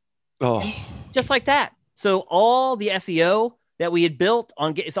 redirects. Oh, just like that. So all the SEO that we had built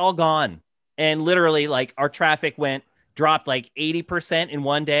on, it's all gone. And literally, like, our traffic dropped like 80% in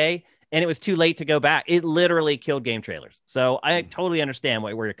one day, and it was too late to go back. It literally killed Game Trailers. So I totally understand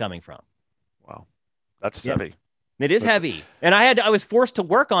where you're coming from. Wow, that's heavy. It is heavy, and I was forced to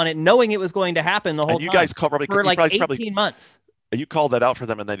work on it, knowing it was going to happen the whole time. You guys for like 18 months. You called that out for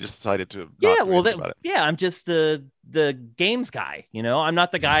them, and they just decided to. I'm just the games guy. You know, I'm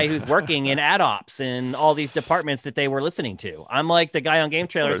not the guy who's working in ad ops and all these departments that they were listening to. I'm like the guy on Game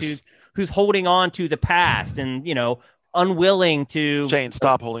Trailers who's holding on to the past and unwilling to. Shane,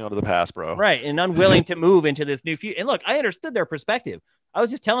 stop holding on to the past, bro. Right, and unwilling to move into this new future. And look, I understood their perspective. I was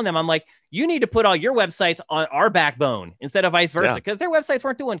just telling them, I'm like, you need to put all your websites on our backbone instead of vice versa, because their websites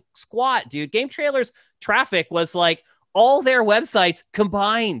weren't doing squat, dude. Game Trailers traffic was like all their websites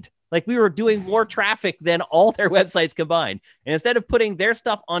combined. Like, we were doing more traffic than all their websites combined. And instead of putting their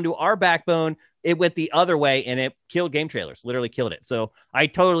stuff onto our backbone, it went the other way, and it killed Game Trailers, literally killed it. So I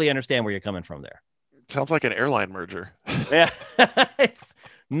totally understand where you're coming from there. Sounds like an airline merger. Yeah, it's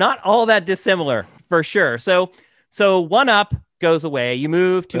not all that dissimilar for sure. So OneUp goes away. You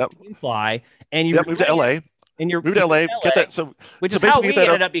move to GameFly, and you move to LA. And you're moved to LA. Get that. Which is how we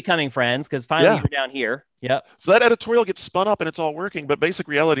ended up becoming friends, because finally you're down here. Yep. So that editorial gets spun up and it's all working. But basic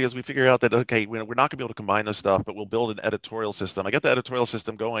reality is we figure out that, okay, we're not going to be able to combine this stuff, but we'll build an editorial system. I get the editorial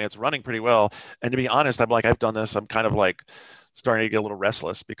system going. It's running pretty well. And to be honest, I'm like, I've done this. I'm kind of like starting to get a little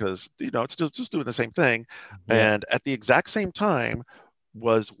restless because, it's just doing the same thing. Yeah. And at the exact same time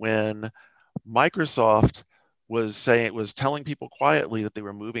was when Microsoft was telling people quietly that they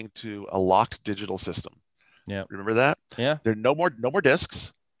were moving to a locked digital system. Yeah. Remember that? Yeah. There are no more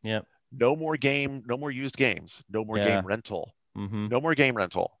discs. Yeah. No more used games. No more game rental. Mm-hmm. No more game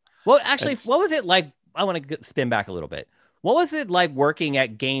rental. Well, actually, what was it like? I want to spin back a little bit. What was it like working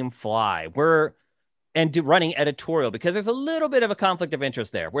at GameFly? and running editorial, because there's a little bit of a conflict of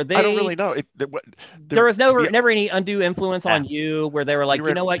interest there where I don't really know it. there was To be, never any undue influence on you where they were we like, were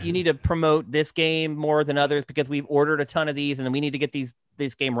you know what, you need to promote this game more than others because we've ordered a ton of these and then we need to get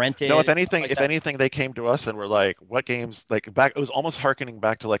this game No, rented, if anything, like that. they came to us and were like, "What games?" Like back, it was almost harkening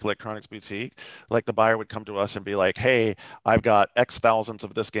back to like Electronics Boutique. Like the buyer would come to us and be like, "Hey, I've got X thousands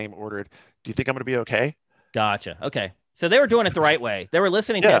of this game ordered. Do you think I'm going to be okay?" Gotcha. Okay. So they were doing it the right way. They were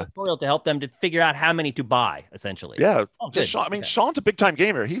listening to Yeah, editorial to help them to figure out how many to buy, essentially. yeah. Oh, Just good. Sean. I mean, Okay. Sean's a big time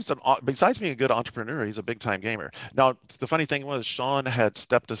gamer. Besides being a good entrepreneur, he's a big time gamer. Now, the funny thing was, Sean had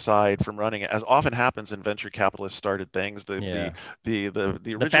stepped aside from running it, as often happens in venture capitalist started things. Yeah. The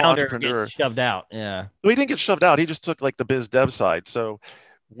The original founder gets entrepreneur, shoved out. Yeah. well, he didn't get shoved out. He just took like the biz dev side. So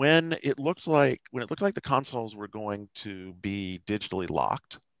when it looked like the consoles were going to be digitally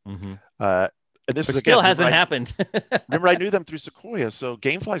locked, Mm-hmm. uh, and this is Which again, still hasn't happened. remember I knew them through Sequoia. So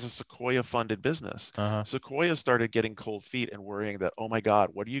GameFly is a Sequoia funded business. Uh-huh. Sequoia started getting cold feet and worrying that, oh my God,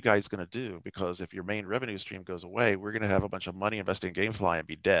 what are you guys going to do? Because if your main revenue stream goes away, we're going to have a bunch of money invested in GameFly and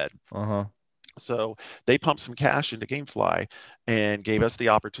be dead. Uh-huh. So they pumped some cash into GameFly and gave us the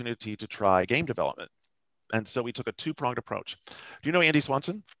opportunity to try game development. And so we took a two-pronged approach. Do you know Andy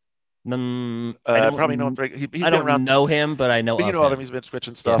Swanson? I Probably know him. don't He's I been don't around, know him, but I know but you of know of him. him. He's been Twitch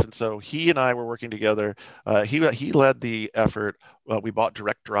and Yeah. stuff. And so he and I were working together. He led the effort. We bought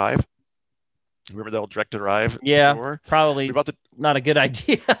Direct Drive. Remember the old Direct Drive Yeah, store? We probably bought the not a good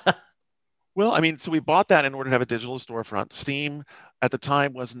idea. Well, I mean, so we bought that in order to have a digital storefront. Steam at the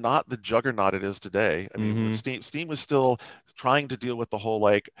time was not the juggernaut it is today. I mean, Mm-hmm. Steam was still trying to deal with the whole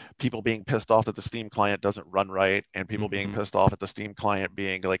like people being pissed off that the Steam client doesn't run right, and people being Mm-hmm. pissed off at the Steam client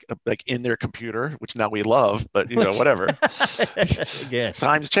being like in their computer, which now we love, but Which whatever. again,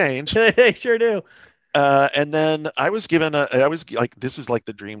 Times change. they sure do. And then I was like, this is like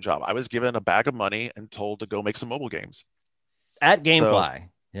the dream job. I was given a bag of money and told to go make some mobile games. At So GameFly.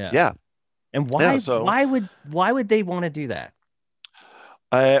 Yeah. yeah, And yeah. why So why would they want to do that?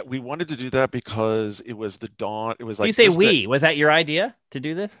 We wanted to do that because it was the dawn. It was So you like say just that we, was that your idea to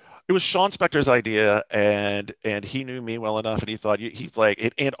do this? it was Sean Spector's idea, and he knew me well enough, and he thought he's like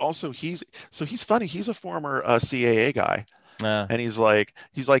it, and also he's funny. He's a former CAA guy, Uh, and he's like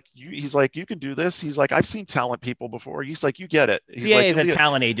you can do this. He's like I've seen talent people before. He's like you get it. He's CA like is you'll a be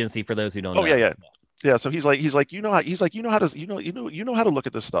talent agency for those who don't oh yeah know. yeah yeah. So he's like you know how to you know how to look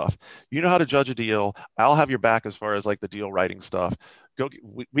at this stuff. You know how to judge a deal. I'll have your back as far as like the deal writing stuff.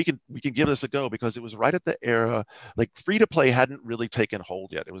 We can give this a go because it was right at the era like free to play hadn't really taken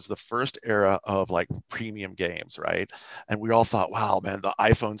hold yet. It was the first era of like premium games, right? And we all thought, wow, man, the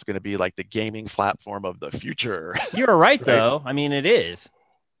iPhone's going to be like the gaming platform of the future, You were right right? though. I mean, it is.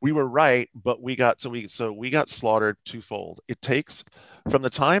 We were right, but we got slaughtered twofold. It takes from the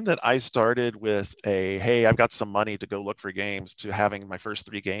time that I started with a hey, I've got some money to go look for games to having my first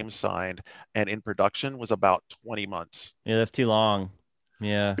three games signed and in production was about 20 months. Yeah, that's too long.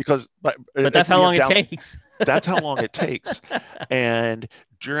 Yeah. Because But that's how long it down takes. that's how long it takes. And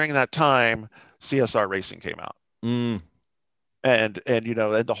during that time, CSR Racing came out. Mm. And and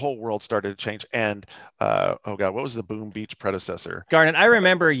the whole world started to change. And oh god, what was the Boom Beach predecessor? Garnett, I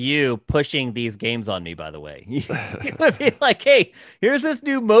remember you pushing these games on me, by the way. You would be like, hey, here's this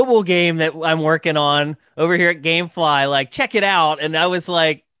new mobile game that I'm working on over here at Gamefly. Like, check it out. And I was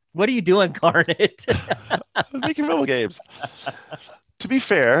like, what are you doing, Garnett? Making mobile games. To be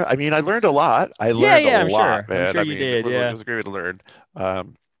fair, I mean, I learned a lot. I Yeah, learned a yeah, I'm lot, sure. I'm man. sure I you mean, did. it Yeah. was a great way to learn.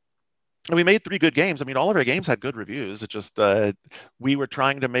 Um, and we made three good games. I mean, all of our games had good reviews. It just we were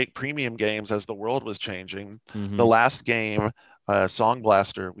trying to make premium games as the world was changing. The Hmm. last game, Song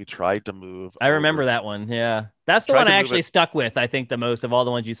Blaster, we tried to move I remember over. that one. Yeah. That's the Tried one to I move actually it. stuck with, I think, the most of all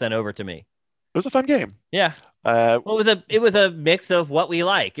the ones you sent over to me. It was a fun game. Yeah. Uh, Well, it was a mix of what we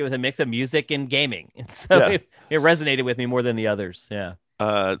like. It was a mix of music and gaming. And so yeah. it resonated with me more than the others. Yeah.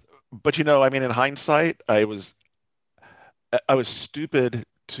 Uh, but I mean, in hindsight, I was stupid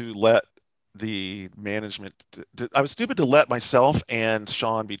to let the management. I was stupid to let myself and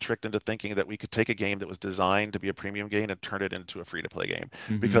Sean be tricked into thinking that we could take a game that was designed to be a premium game and turn it into a free-to-play game.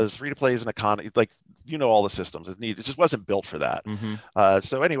 Hmm. Because free-to-play is an economy, like all the systems. It just wasn't built for that. Hmm.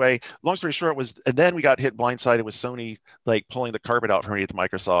 So anyway, long story short was, and then we got hit blindsided with Sony like pulling the carpet out from underneath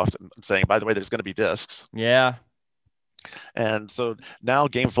Microsoft and saying, by the way, there's going to be discs. Yeah. And so now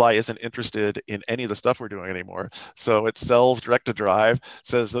GameFly isn't interested in any of the stuff we're doing anymore. So it sells direct to drive,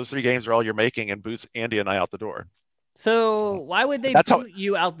 says those three games are all you're making, and boots Andy and I out the door. So why would they That's how boot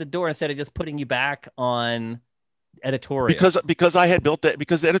you out the door instead of just putting you back on editorial? Because I had built it,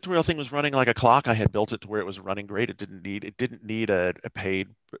 because the editorial thing was running like a clock. I had built it to where it was running great. It didn't need a paid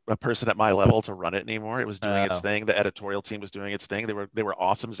a person at my level to run it anymore. It was doing its Oh, thing. The editorial team was doing its thing. They were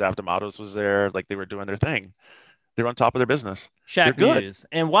awesome. Zavdamatos was there. Like they were doing their thing. They were on top of their business. They're Shack good. News.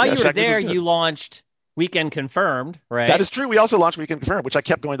 And while Yeah, you were Shack News was there, good. you launched Weekend Confirmed, That right? is true. We also launched Weekend Confirmed, which I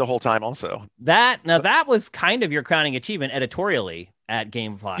kept going the whole time also. That was kind of your crowning achievement editorially at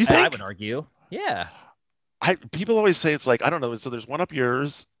GameFly. You I would think? argue. Yeah. People always say it's like, I don't know. So there's One Up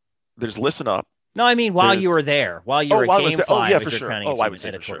Yours, there's Listen Up, No, I mean while you there's were there, while you oh, were at while I was there. Oh GameFly yeah, was for your sure. crowning Oh, I would achievement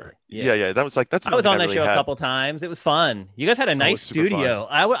say for sure. editorially. Yeah, Yeah. yeah. That's the I only was thing I on that really show a had. couple times. It was fun. You guys had a Oh, nice it's super fun. studio.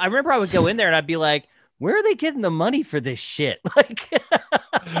 I remember I would go in there and I'd be like, where are they getting the money for this shit?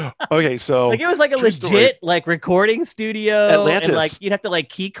 Okay, Like so it was like a true story. legit like recording studio, and like Atlantis. you'd have to like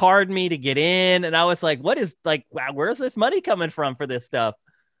key card me to get in, and I was like, what is like, wow, where's this money coming from for this stuff?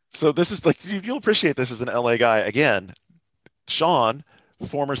 So this is like you'll appreciate this as an LA guy. Again, Sean,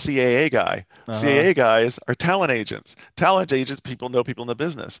 former CAA guy. Uh-huh. CAA guys are talent agents. Talent agents, people know people in the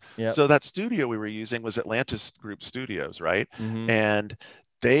business. Yep. So that studio we were using was Atlantis Group Studios, right? Mm-hmm. And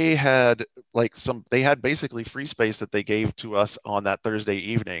they had they had basically free space that they gave to us on that Thursday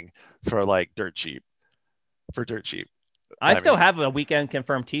evening for like dirt cheap, for dirt cheap. I I still mean, have a Weekend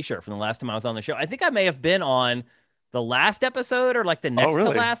Confirmed T-shirt from the last time I was on the show. I think I may have been on the last episode or like the oh next to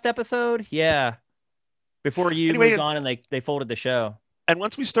really? last episode. Yeah, before you Anyway, moved on and they folded the show. and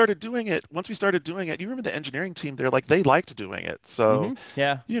once we started doing it, you remember the engineering team there, like they liked doing it. Mm-hmm. So,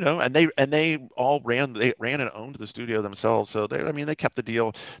 Yeah. and they all ran and owned the studio themselves. So I mean, they kept the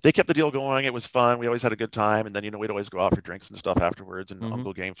deal going. It was fun. We always had a good time. And then, we'd always go out for drinks and stuff afterwards, and Mm-hmm.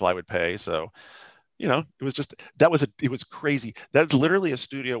 Uncle Gamefly would pay. So, it was just, it was crazy. That's literally a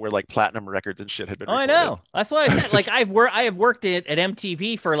studio where like platinum records and shit had been Oh, I recorded. know. That's what I said. Like I have worked at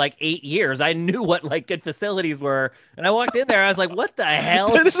MTV for like 8 years. I knew what like good facilities were, and I walked in there. I was like, "What the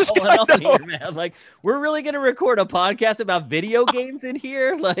hell is This is, going I on know. here, man? Like, we're really gonna record a podcast about video games in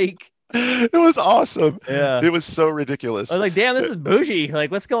here?" Like, It was awesome. yeah. It was so I ridiculous. was like, "Damn, this is bougie.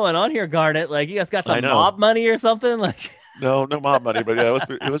 Like, what's going on here, Garnett? Like, you guys got I some know. mob money or something?" Like, No, no mob money, but yeah, it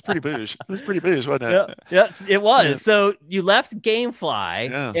was pretty boosh. It was pretty boosh, wasn't yeah, it? yes, it Yeah, was. So you left GameFly,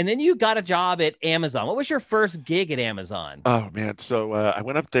 yeah. and then you got a job at Amazon. What was your first gig at Amazon? Oh man, so I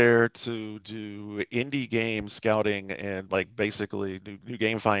went up there to do indie game scouting and like basically new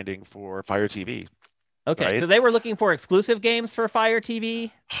game finding for Fire TV, Okay, right? so they were looking for exclusive games for Fire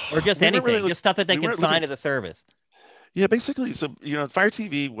TV or just We weren't really anything, look, just stuff that they we could weren't sign looking. to the service. Yeah, basically, so Fire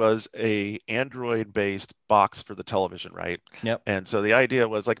TV was a Android-based box for the television, right? Yep. And so the idea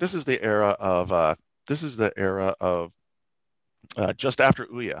was like this is the era of just after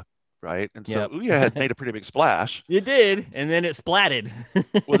Ouya, right? And so Yep. Ouya had made a pretty big splash. It did, and then it splatted.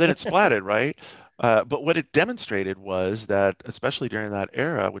 Well, then it splatted, right? But what it demonstrated was that, especially during that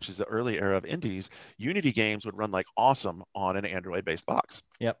era, which is the early era of indies, Unity games would run like awesome on an Android-based box.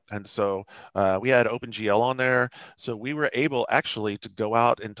 Yep. And so we had OpenGL on there. So we were able actually to go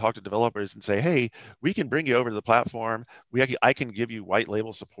out and talk to developers and say, hey, we can bring you over to the platform. I can give you white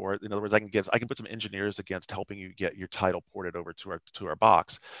label support. In other words, I can put some engineers against helping you get your title ported over to our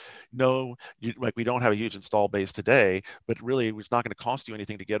box. No, like we don't have a huge install base today, but really it's not going to cost you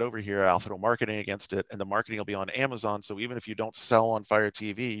anything to get over here. I'll throw marketing against it, and the marketing will be on Amazon. So even if you don't sell on Fire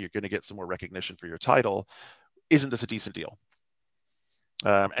TV, you're going to get some more recognition for your title. Isn't this a decent deal?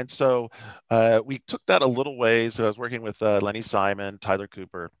 And so we took that a little ways. So I was working with Lenny Simon, Tyler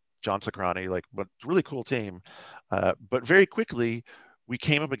Cooper, John Sacrani, like, but really cool team. But very quickly, we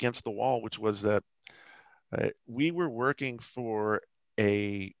came up against the wall, which was that we were working for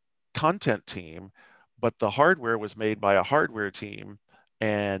a content team, but the hardware was made by a hardware team.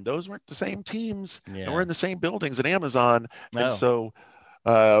 And those weren't the same teams, and we're Yeah. in the same buildings at Amazon. And Oh,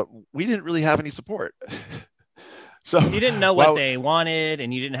 so we didn't really have any support. So you didn't know what while they wanted,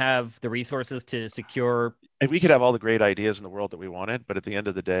 and you didn't have the resources to secure. and we could have all the great ideas in the world that we wanted, but at the end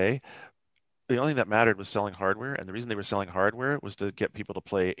of the day, the only thing that mattered was selling hardware, and the reason they were selling hardware was to get people to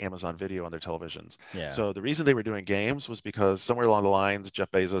play Amazon Video on their televisions. Yeah. So the reason they were doing games was because somewhere along the lines, Jeff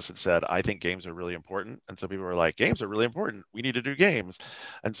Bezos had said, "I think games are really important," and so people were like, "Games are really important. We need to do games,"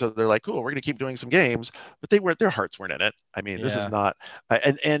 and so they're like, "Cool, we're going to keep doing some games," but their hearts weren't in it. I mean, this is Yeah. not,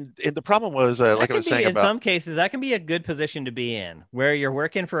 and the problem was, That like I can was be, saying in about, some cases, that can be a good position to be in, where you're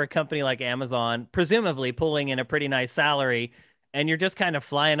working for a company like Amazon, presumably pulling in a pretty nice salary, and you're just kind of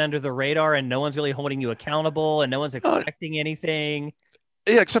flying under the radar, and no one's really holding you accountable, and no one's uh, expecting anything.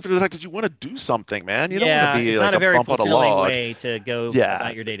 Yeah, except for the fact that you want to do something, man. You don't want to Yeah, be it's not like a a very bump on a fulfilling log. way to go Yeah.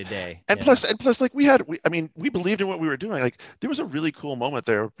 about your day to day. And Yeah. plus, like I mean, we believed in what we were doing. Like there was a really cool moment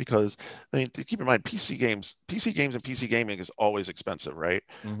there because, I mean, keep in mind, PC games and PC gaming is always expensive, right?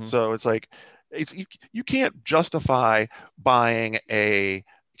 Hmm. So it's like, you can't justify buying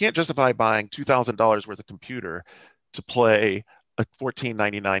 $2,000 worth of computer to play a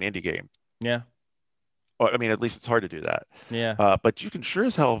 14.99 indie game. Yeah. Well, I mean, at least it's hard to do that. Yeah. But you can sure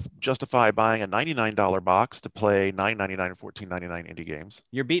as hell justify buying a $99 box to play 9.99 or 14.99 indie games.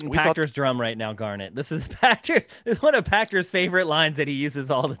 You're beating We thought, Pachter's drum right now, Garnett. This is Pachter. This is one of Pachter's favorite lines that he uses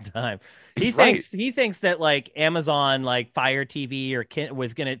all the time. He he's right. thinks he thinks that like Amazon, like Fire TV or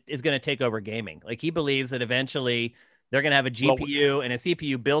is gonna take over gaming. Like he believes that eventually they're gonna have a Well, GPU and a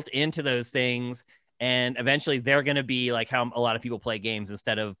CPU built into those things, and eventually they're gonna be like how a lot of people play games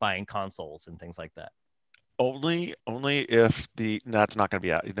instead of buying consoles and things like that. only if that's not going to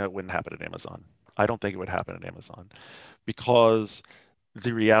be out. It wouldn't happen at Amazon. I don't think it would happen at Amazon because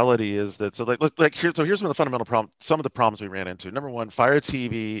the reality is that here's some of the fundamental problems. Some of the problems we ran into. Number one, Fire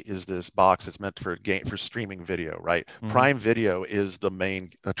TV is this box that's meant for streaming video, right? Hmm. Prime Video is the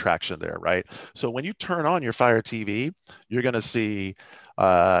main attraction there, right? So when you turn on your Fire TV, you're going to see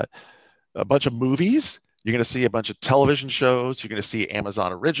uh, a bunch of movies. You're going to see a bunch of television shows. You're going to see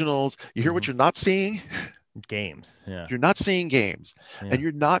Amazon originals. You hear Hmm. what you're not seeing? Games. Yeah. You're not seeing games, and Yeah.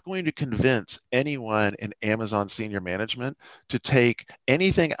 you're not going to convince anyone in Amazon senior management to take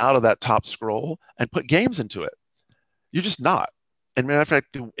anything out of that top scroll and put games into it. You're just not. And matter of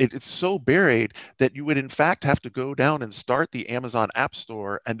fact, it's so buried that you would in fact have to go down and start the Amazon App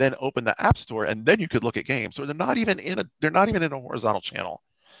Store and then open the App Store and then you could look at games. So they're not even in a horizontal channel.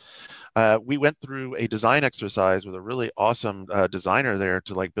 We went through a design exercise with a really awesome designer there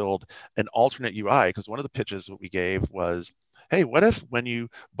to like build an alternate UI because one of the pitches that we gave was, hey, what if when you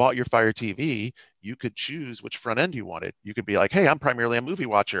bought your Fire TV, you could choose which front end you wanted? You could be like, hey, I'm primarily a movie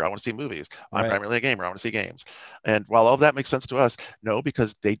watcher. I want to see movies. I'm Right. primarily a gamer. I want to see games. And while all of that makes sense to us, no,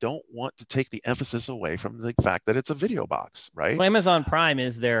 because they don't want to take the emphasis away from the fact that it's a video box, right? Well, Amazon Prime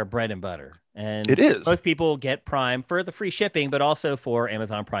is their bread and butter. It And is. most people get Prime for the free shipping, but also for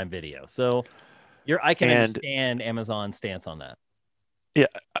Amazon Prime Video. So I can And understand Amazon's stance on that. yeah,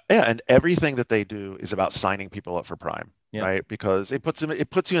 yeah, and everything that they do is about signing people up for Prime, Yep. right? Because it puts you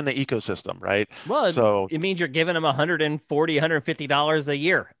in the ecosystem, right? Well, So, it means you're giving them $140, $150 a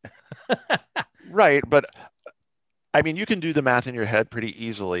year. right, but I mean, you can do the math in your head pretty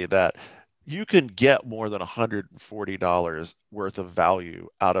easily that you can get more than $140 worth of value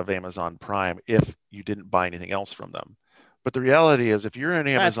out of Amazon Prime if you didn't buy anything else from them. But the reality is, if you're an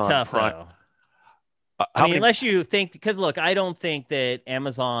That's Amazon tough Prime, though. I how mean, many? unless you think, because look, I don't think that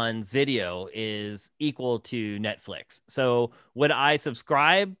Amazon's video is equal to Netflix. So would I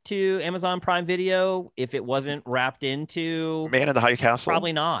subscribe to Amazon Prime Video if it wasn't wrapped into? Man in the High Castle,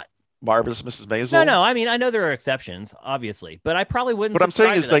 Probably not. Marvelous Mrs. No, Maisel? no. I mean, I know there are exceptions, obviously, but I probably wouldn't What I'm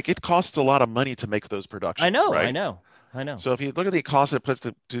saying subscribe to is that like stuff. it costs a lot of money to make those I productions, know, I right? know, I know. So if you look at the cost it puts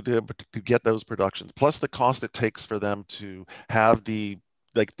to get those productions, plus the cost it takes for them to have the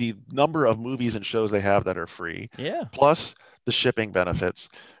number of movies and shows they have that are free, Yeah, plus the shipping benefits,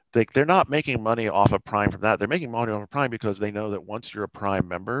 they're not making money off of Prime from that. They're making money off of Prime because they know that once you're a Prime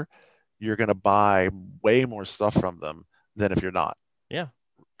member, you're going to buy way more stuff from them than if you're not. yeah,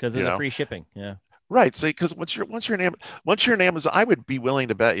 because of You the know, free shipping. Yeah. right? See, because once you're an Amazon, I would be willing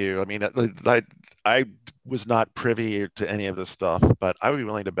to bet you. I mean, I was not privy to any of this stuff, but I would be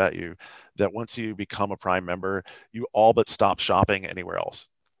willing to bet you that once you become a Prime member, you all but stop shopping anywhere else.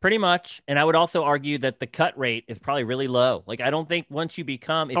 Pretty much. And I would also argue that the cut rate is probably really low. Like I don't think once you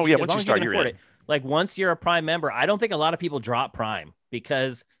become if Oh you yeah, as once long you as you start, can you're afford it, in. like once you're a Prime member, I don't think a lot of people drop Prime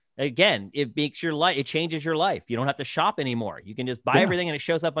because again, it makes your life it changes your life. You don't have to shop anymore. You can just buy Yeah, everything and it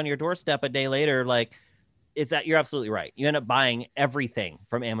shows up on your doorstep a day later. Like it's that you're absolutely right. You end up buying everything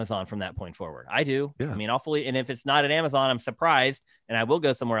from Amazon from that point forward. I do. I yeah. mean, awfully, and if it's not at Amazon, I'm surprised, and I will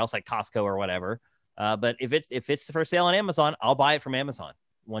go somewhere else like Costco or whatever. But if it's for sale on Amazon, I'll buy it from Amazon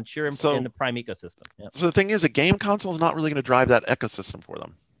once you're in So the Prime ecosystem. Yeah. so the thing is, a game console is not really going to drive that ecosystem for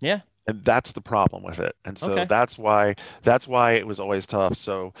them. Yeah. And that's the problem with it. And so Okay. that's why it was always tough.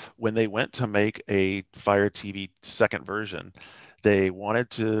 So when they went to make a Fire TV second version, they wanted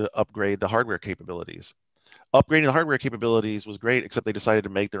to upgrade the hardware capabilities. Upgrading the hardware capabilities was great, except they decided to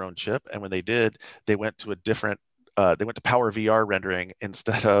make their own chip. And when they did, they went to a different they went to Power VR rendering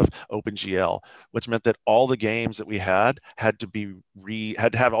instead of OpenGL, which meant that all the games that we had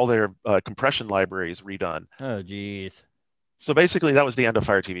to have all their compression libraries redone. Oh, geez. So basically, that was the end of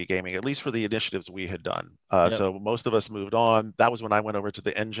Fire TV Gaming, at least for the initiatives we had done. Yep. So most of us moved on. That was when I went over to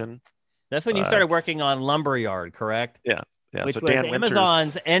the engine. That's when you Uh, started working on Lumberyard, correct? yeah, yeah. So Which was Dan Winters,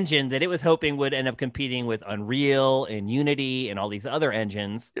 Amazon's engine that it was hoping would end up competing with Unreal and Unity and all these other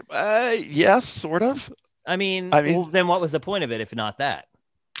engines. yes, sort of. I mean, I well, mean, then what was the point of it if not that?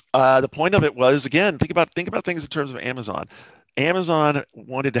 the point of it was, again, think about things in terms of Amazon. Amazon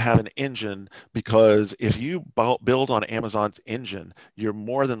wanted to have an engine because if you build on Amazon's engine, you're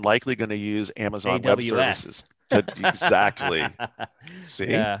more than likely going to use Amazon Web AWS. Services to exactly see.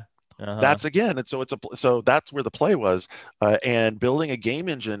 Yeah. Uh-huh. That's again, and so so that's where the play was, and building a game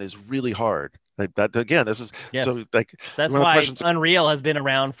engine is really hard. Like that again, this is so Yes. like That's one of the why questions. Unreal has been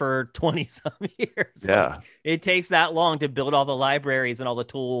around for 20 some years. Like Yeah, it takes that long to build all the libraries and all the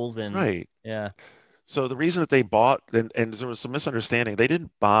tools and right. yeah. So the reason that they bought and there was some misunderstanding, they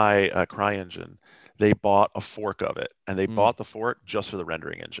didn't buy a CryEngine. They bought a fork of it, and they Mm. bought the fork just for the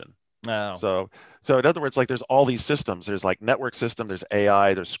rendering engine. Oh. So, so in other words, like there's all these systems. There's like network system, there's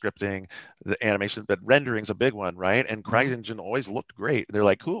AI, there's scripting, the animation, but rendering's a big one, right? And Hmm. CryEngine always looked great. They're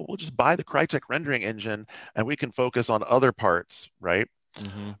like, cool, we'll just buy the Crytek rendering engine, and we can focus on other parts, right?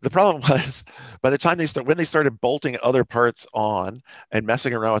 Hmm. The problem was by the time when they started bolting other parts on and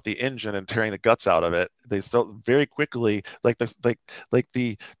messing around with the engine and tearing the guts out of it, they felt very quickly like the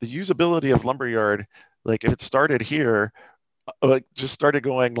usability of Lumberyard, like if it started here, like just started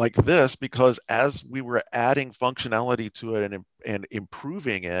going like this because as we were adding functionality to it and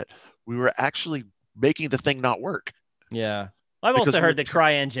improving it, we were actually making the thing not work Yeah. I've because also we were heard that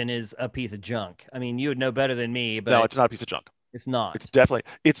CryEngine is a piece of junk. I mean, you would know better than me, no, but it's not a piece of junk. it's It's not. definitely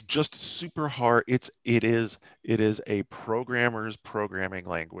it's just super hard. It is a programmer's programming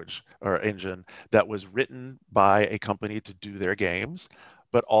language or engine that was written by a company to do their games,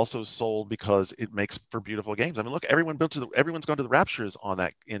 but also sold because it makes for beautiful games. I mean, look, everyone's gone to the Raptures on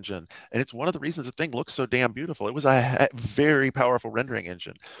that engine, and it's one of the reasons the thing looks so damn beautiful. It was a very powerful rendering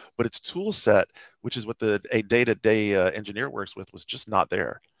engine, but its tool set, which is what a day-to-day engineer works with, was just not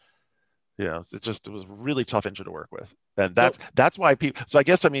there. It was a really tough engine to work with, and So that's why people. So I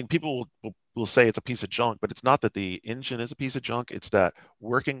guess I mean people will say it's a piece of junk, but it's not that the engine is a piece of junk. It's that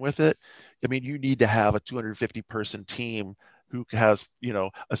working with it. I mean, you need to have a 250 person team who has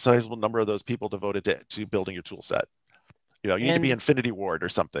a sizable number of those people devoted to building your tool set. You need to be and Infinity Ward or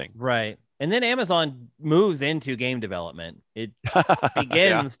something. right. And then Amazon moves into game development. It Yeah.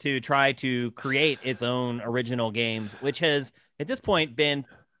 begins to try to create its own original games, which has at this point been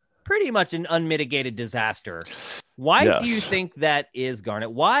pretty much an unmitigated disaster. Why do you Yes. think that is,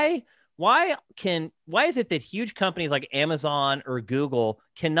 Garnet? Why is it that huge companies like Amazon or Google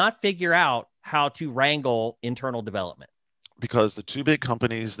cannot figure out how to wrangle internal development? Because the two big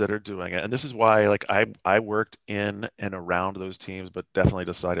companies that are doing it, and this is why like I worked in and around those teams, but definitely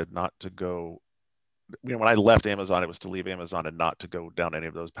decided not to go. When I left Amazon, it was to leave Amazon and not to go down any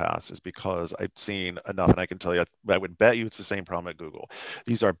of those paths, is because I'd seen enough. And I can tell you, I would bet you it's the same problem at Google.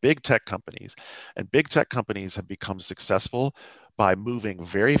 These are big tech companies, and big tech companies have become successful by moving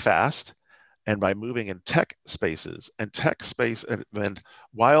very fast and by moving in tech spaces and tech space. And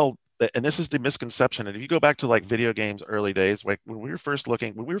while and this is the misconception. And if you go back to like video games early days, like when we were first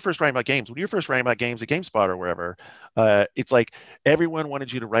writing about games, when you were first writing about games at GameSpot or wherever, it's like everyone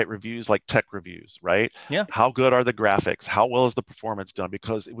wanted you to write reviews like tech reviews, right? Yeah. How good are the graphics? How well is the performance done?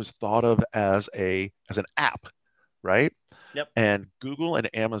 Because it was thought of as an app, right? Yep. And Google and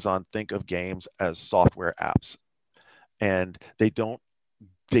Amazon think of games as software apps, and they don't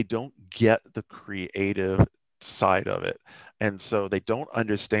get the creative side of it. And so they don't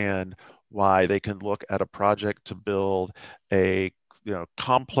understand why they can look at a project to build a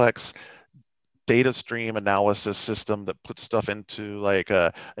complex data stream analysis system that puts stuff into like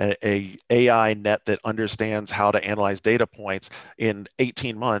a AI net that understands how to analyze data points in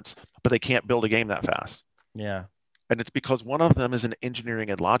 18 months, but they can't build a game that fast. Yeah. And it's because one of them is an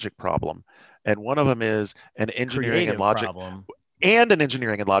engineering and logic problem, and one of them is an engineering and Creative logic problem. and an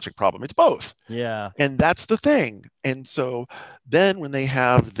engineering and logic problem. It's both. Yeah. And that's the thing. And so then when they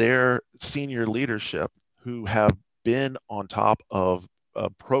have their senior leadership who have been on top of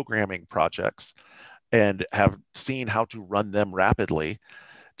programming projects and have seen how to run them rapidly,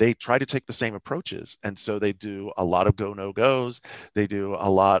 they try to take the same approaches. And so they do a lot of go no goes, they do a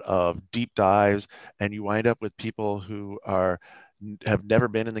lot of deep dives, and you wind up with people who have never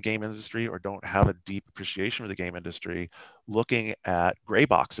been in the game industry or don't have a deep appreciation of the game industry looking at gray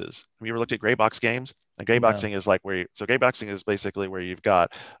boxes. Have you ever looked at gray box games? And gray No. boxing is like gray boxing is basically where you've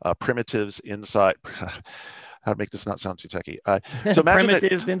got primitives inside. How to make this not sound too techy. So imagine that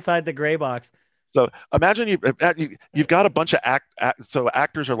Primitives inside the gray box. So imagine you've got a bunch of so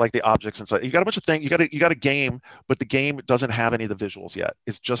actors are like the objects inside. You got a bunch of things. You got a game, but the game doesn't have any of the visuals yet.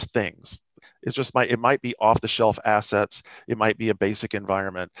 It's just things. It might be off the shelf assets. It might be a basic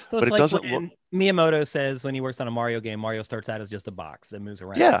environment, So but it's it like doesn't look. when Miyamoto says when he works on a Mario game, Mario starts out as just a box that moves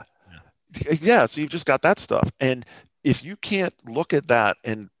around. Yeah, Yeah. yeah. So you've just got that stuff, and if you can't look at that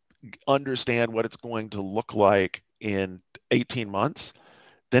and understand what it's going to look like in 18 months,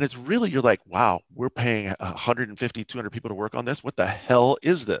 then it's really, you're like, wow, we're paying 150, 200 people to work on this. What the hell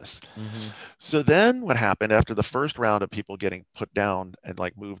is this? Mm-hmm. So then what happened after the first round of people getting put down and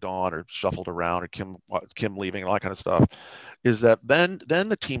like moved on or shuffled around or Kim leaving and all that kind of stuff is that then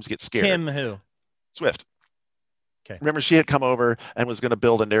the teams get scared. Kim who? Swift. Okay. Remember, she had come over and was going to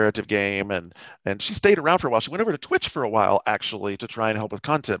build a narrative game, and she stayed around for a while. She went over to Twitch for a while actually to try and help with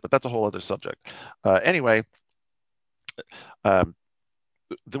content, but that's a whole other subject. Anyway, um,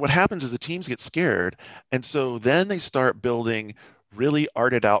 what happens is the teams get scared, and so then they start building really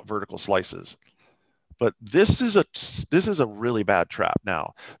arted out vertical slices. But this is a really bad trap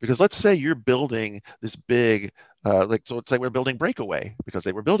now, because let's say you're building this big so let's say we're building Breakaway, because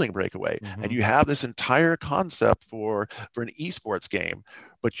they were building Breakaway, Mm-hmm. and you have this entire concept for an esports game,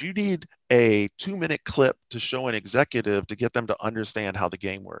 but you need a 2-minute clip to show an executive to get them to understand how the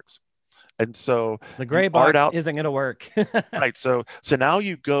game works. And so The you gray art box out. isn't going to work. Right. So now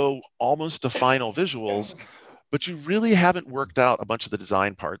you go almost to final visuals, but you really haven't worked out a bunch of the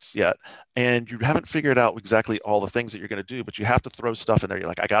design parts yet. And you haven't figured out exactly all the things that you're going to do, but you have to throw stuff in there. You're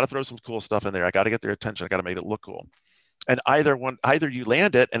like, I got to throw some cool stuff in there. I got to get their attention. I got to make it look cool. And either you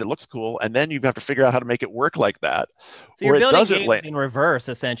land it and it looks cool, and then you have to figure out how to make it work like that, So you're or it building doesn't games land. in reverse,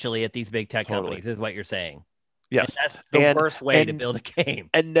 essentially, at these big tech Totally. companies, is what you're saying. And Yes. that's the And worst way to and build a game.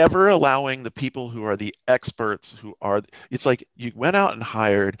 and never allowing the people who are the experts, it's like you went out and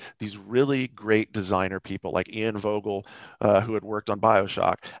hired these really great designer people like Ian Vogel, who had worked on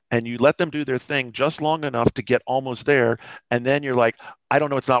BioShock, and you let them do their thing just long enough to get almost there, and then you're like, I don't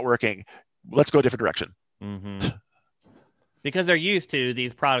know, it's not working, let's go a different direction. Mm-hmm. Because they're used to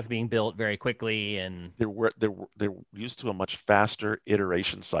these products being built very quickly, and They're used to a much faster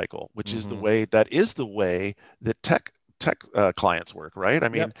iteration cycle, which is mm-hmm. the way that tech clients work, right? I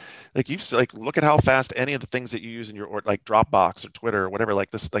Yep. mean, like look at how fast any of the things that you use in your, or like Dropbox or Twitter or whatever, like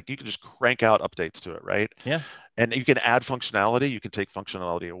this, like you can just crank out updates to it, right? Yeah. And you can add functionality, you can take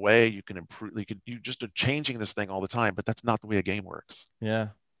functionality away, you can improve, you just are changing this thing all the time, but that's not the way a game works, Yeah.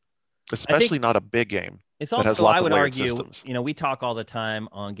 I think especially not a big game it's that has also, I lots of would layered argue, systems. we talk all the time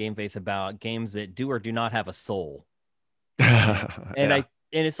on Game Face about games that do or do not have a soul. And Yeah.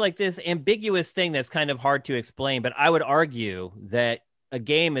 and it's like this ambiguous thing that's kind of hard to explain, but I would argue that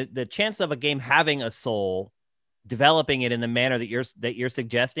the chance of a game having a soul, developing it in the manner that you're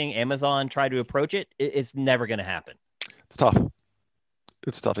suggesting Amazon try to approach it, it's never going to happen. It's tough.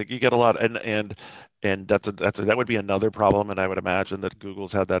 It's tough. You get a lot, and that would be another problem. And I would imagine that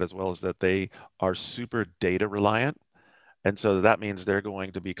Google's had that as well, is that they are super data reliant. And so that means they're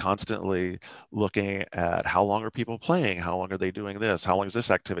going to be constantly looking at how long are people playing? How long are they doing this? How long is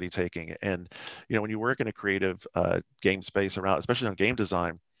this activity taking? And, when you work in a creative game space around, especially on game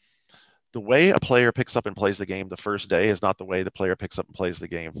design, the way a player picks up and plays the game the first day is not the way the player picks up and plays the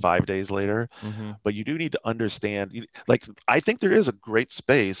game 5 days later. Mm-hmm. But you do need to understand, like, I think there is a great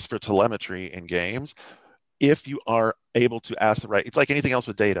space for telemetry in games if you are able to ask the right. It's like anything else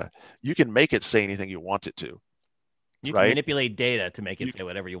with data. You can make it say anything you want it to, You can right? manipulate data to make it You say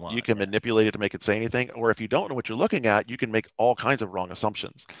whatever you you want. can Yeah. manipulate it to make it say anything, or if you don't know what you're looking at, you can make all kinds of wrong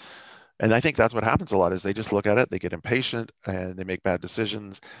assumptions. And I think that's what happens a lot, is they just look at it, they get impatient, and they make bad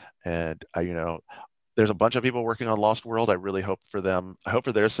decisions. And there's a bunch of people working on Lost World. I really hope for them. I hope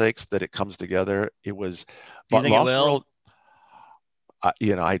for their sakes that it comes together. It was Do you think it Lost will? World.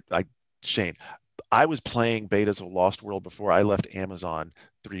 Shane, I was playing betas of Lost World before I left Amazon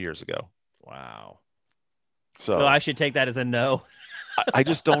 3 years ago. Wow. So I So should take that as a no. I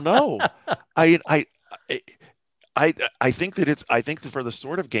just don't know. I I I I think that for the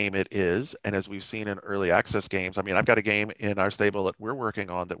sort of game it is, and as we've seen in early access games, I mean, I've got a game in our stable that we're working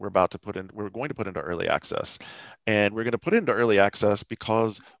on that we're going to put into early access, and we're going to put it into early access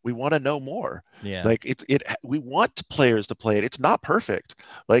because we want to know more. Yeah. Like we want players to play it. It's not perfect,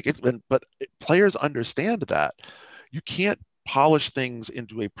 like but players understand that you can't polish things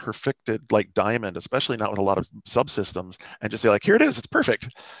into a perfected like diamond, especially not with a lot of subsystems, and just say like, here it is, it's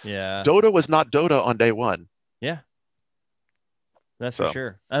perfect. Yeah. Dota was not Dota on day one. Yeah. That's for So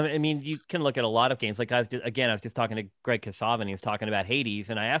sure. I mean, you can look at a lot of games. Like I was just talking to Greg Kasavin. He was talking about Hades,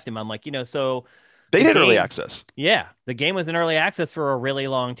 and I asked him, I'm like, so They the did early game, access. yeah, the game was in early access for a really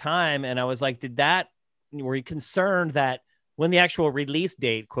long time. And I was like, were you concerned that when the actual release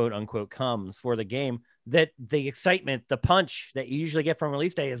date, quote unquote, comes for the game, that the excitement, the punch that you usually get from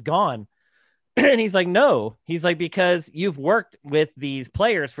release day is gone? And he's like, no. He's like, because you've worked with these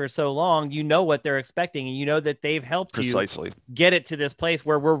players for so long, you know what they're expecting, and you know that they've helped you Precisely. get it to this place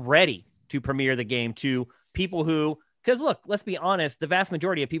where we're ready to premiere the game to people who, because look, let's be honest, the vast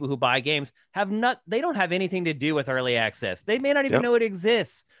majority of people who buy games they don't have anything to do with early access. They may not even Yep. know it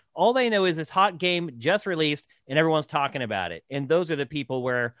exists. All they know is this hot game just released and everyone's talking about it. And those are the people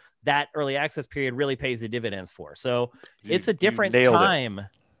where that early access period really pays the dividends for. So it's a You different nailed it. time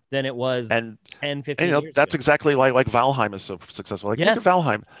than it was And 10, And 15 years that's ago. exactly like Valheim is so successful. Like look at Yes.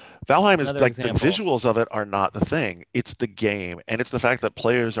 Valheim. Valheim is Another like the example. visuals of it are not the thing. It's the game. And it's the fact that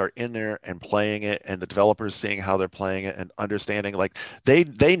players are in there and playing it and the developers seeing how they're playing it and understanding like they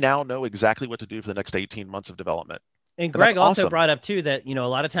now know exactly what to do for the next 18 months of development. And And that's Greg also awesome. brought up too that, a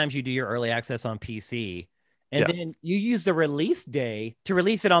lot of times you do your early access on PC and Yeah, then you use the release day to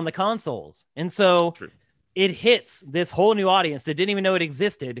release it on the consoles. And so true. it hits this whole new audience that didn't even know it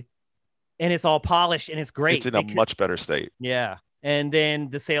existed, and it's all polished and it's It's great. in a much better state. Yeah. And then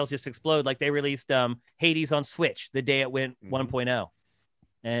the sales just explode. Like they released Hades on Switch the day it went Hmm. 1.0,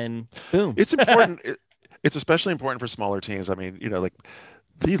 and boom. It's important. It's especially important for smaller teams. I mean, like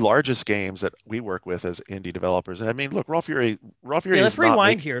the largest games that we work with as indie developers. And I mean, look, Raw Fury Yeah, let's is not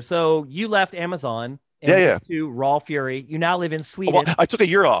rewind make. here. So you left Amazon Yeah, and yeah. went to Raw Fury. You now live in Well, Sweden. I took a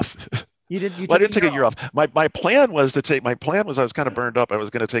year off. You Well, I took a didn't take year a year off. off. My plan was I was kind of burned up. I was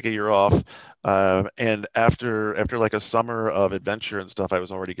going to take a year off, and after like a summer of adventure and stuff, I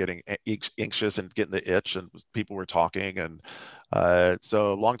was already getting anxious and getting the itch, and people were talking, and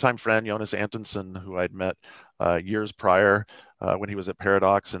so longtime friend Jonas Antonsen, who I'd met years prior when he was at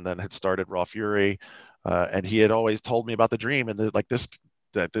Paradox, and then had started Raw Fury, and he had always told me about the dream and like this.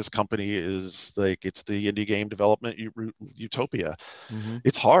 That this company is like it's the indie game development utopia. Mm-hmm.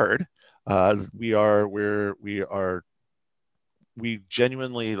 It's hard. We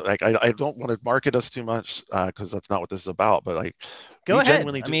genuinely like I don't want to market us too much because that's not what this is about, but like Go we ahead.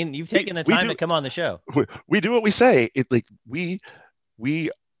 genuinely I do mean, you've we taken the we time to do come on the show. we do what we say. It like we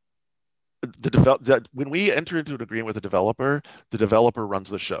that when we enter into an agreement with a developer, the developer runs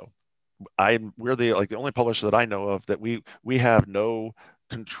the show. We're the only publisher that I know of that we have no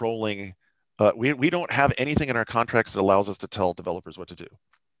controlling we don't have anything in our contracts that allows us to tell developers what to do.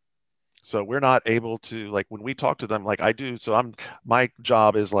 So we're not able to like when we talk to them like I do. So my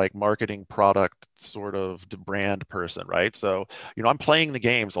job is like marketing product sort of brand person, right? So I'm playing the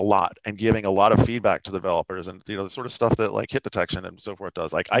games a lot and giving a lot of feedback to the developers and the sort of stuff that like hit detection and so forth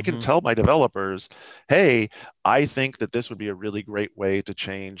does. Like I can Mm-hmm. tell my developers, hey, I think that this would be a really great way to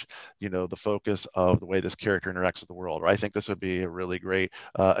change the focus of the way this character interacts with the world, or I think this would be a really great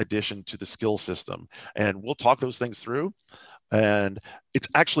addition to the skill system, and we'll talk those things through. And it's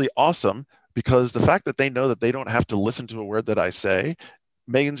actually awesome because the fact that they know that they don't have to listen to a word that I say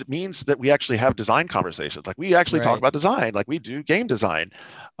means that we actually have design conversations. Like we actually talk Right. about design, like we do game design.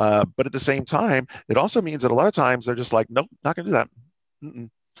 But at the same time, it also means that a lot of times they're just like, nope, not going to do that. Mm-mm.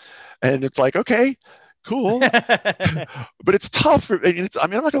 And it's like, okay, cool. But it's tough for, I mean, I'm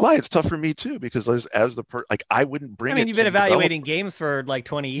not gonna lie, it's tough for me too, because like I wouldn't I bring mean, it you've to been the developer evaluating games for like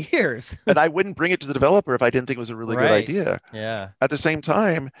 20 years. and I wouldn't bring it to the developer if I didn't think it was a really good Right. idea. Yeah. At the same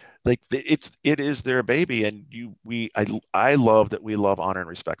time, like it is their baby, and I love that we love, honor, and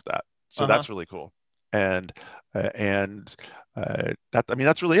respect that. So Uh-huh. that's really cool, and and that I mean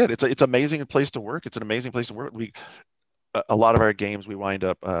that's really it. It's amazing place to work. It's an amazing place to work. A lot of our games we wind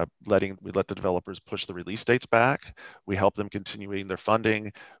up we let the developers push the release dates back. We help them continuing their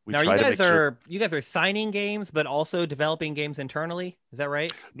funding. We Now, try to make sure. you guys are signing games, but also developing games internally. Is that right?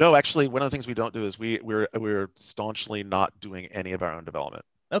 No, actually, one of the things we don't do is we're staunchly not doing any of our own development.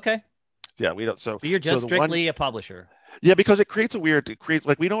 Okay. Yeah, we don't. So you're So just the one. strictly a publisher. Yeah, because it creates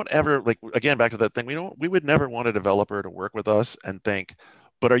like we don't ever like again back to that thing. We would never want a developer to work with us and think,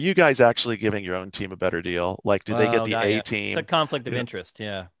 but are you guys actually giving your own team a better deal? Like, do they get Oh, the got A ya. It's a team? conflict of You know, interest.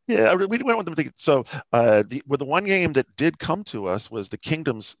 Yeah. yeah, we don't want them to. So, the one game that did come to us was the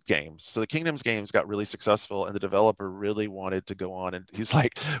Kingdoms games. So the Kingdoms games got really successful, and the developer really wanted to go on. And he's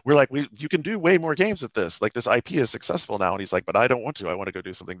like, "We're like, you can do way more games with this. Like this IP is successful now." And he's like, "But I don't want to. I want to go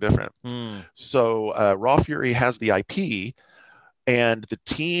do something different." Hmm. So Raw Fury has the IP, and the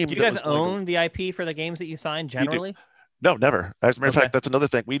Do team you that guys was going to own the IP for the games that you sign we do generally? no never. As a matter of Okay. fact, that's another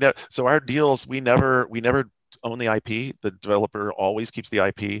thing we so our deals we never own the IP. The developer always keeps the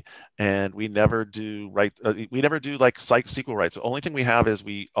IP, and we never do like sequel rights. The only thing we have is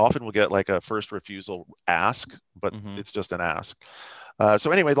we often will get like a first refusal ask, but it's just an ask.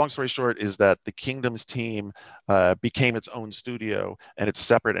 So anyway, long story short is that the Kingdoms team became its own studio, and it's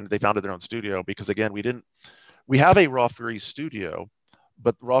separate, and they founded their own studio because again, we have a Raw Fury studio,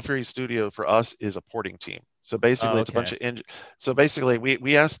 but Raw Fury Studio for us is a porting team. So basically, it's a bunch of so basically,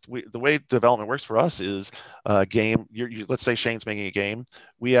 the way development works for us is a game. Let's say Shane's making a game.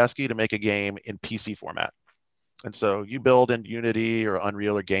 We ask you to make a game in PC format. And so you build in Unity or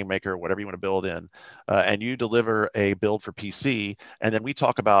Unreal or Game Maker or whatever you want to build in, and you deliver a build for PC. And then we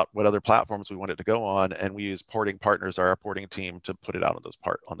talk about what other platforms we want it to go on, and we use porting partners, our porting team, to put it out on those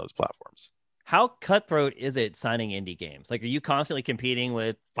platforms. How cutthroat is it signing indie games? Like, are you constantly competing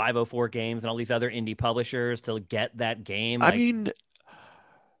with 504 Games and all these other indie publishers to get that game? I mean,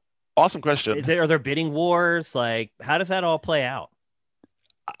 awesome question. Are there bidding wars? Like, how does that all play out?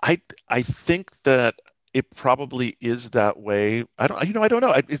 I think that it probably is that way. I don't know.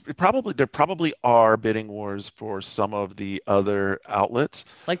 There probably are bidding wars for some of the other outlets.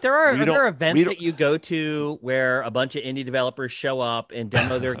 Like are there events that you go to where a bunch of indie developers show up and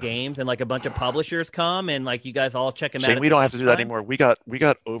demo their games, and like a bunch of publishers come and like you guys all check them out? We don't have to do that anymore. We got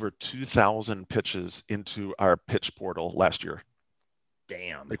over 2,000 pitches into our pitch portal last year.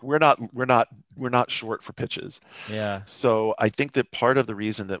 Damn. Like we're not short for pitches. Yeah. So I think that part of the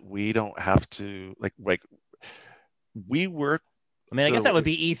reason that we don't have to like we work. I mean, I guess that would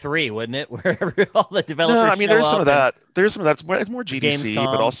be E3, wouldn't it? Where all the developers. No, I mean, there's some of that. There's some of that. It's more GDC, Gamescom.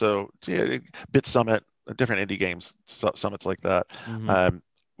 But also Bit Summit, different indie games summits like that.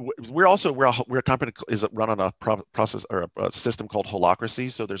 We're a company is run on a process or a system called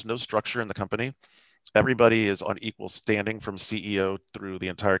holacracy. So there's no structure in the company. Everybody is on equal standing from CEO through the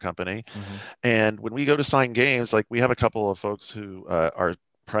entire company. And when we go to sign games, like we have a couple of folks who are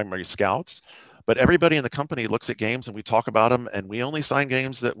primary scouts, but everybody in the company looks at games and we talk about them, and we only sign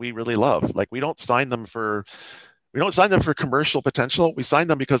games that we really love. Like we don't sign them for commercial potential. We sign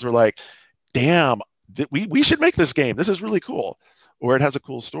them because we're like, damn, we should make this game. This is really cool. Or it has a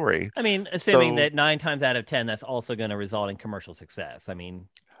cool story. I mean, assuming that 9 times out of 10, that's also going to result in commercial success. I mean,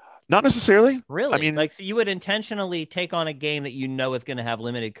 not necessarily. Really? I mean, like, so you would intentionally take on a game that you know is going to have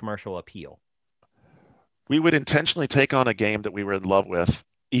limited commercial appeal? We would intentionally take on a game that we were in love with,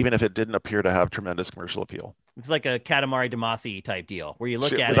 even if it didn't appear to have tremendous commercial appeal. It's like a Katamari Damacy type deal, where you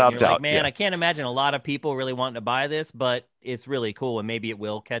look at it and you're like, man, I can't imagine a lot of people really wanting to buy this, but it's really cool, and maybe it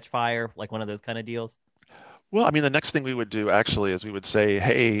will catch fire, like one of those kind of deals. Well, I mean, the next thing we would do actually is we would say,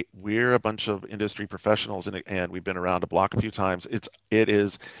 hey, we're a bunch of industry professionals and we've been around the block a few times. It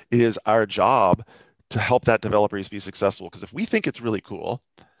is our job to help that developer be successful. Because if we think it's really cool,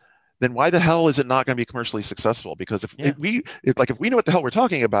 then why the hell is it not going to be commercially successful? Because if we know what the hell we're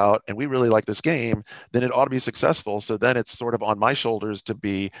talking about and we really like this game, then it ought to be successful. So then it's sort of on my shoulders to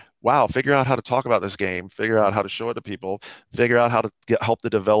be, wow, figure out how to talk about this game, figure out how to show it to people, figure out how to help the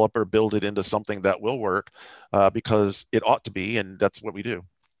developer build it into something that will work, because it ought to be, and that's what we do.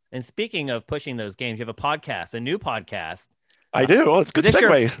 And speaking of pushing those games, you have a podcast, a new podcast. I do. Well, it's a good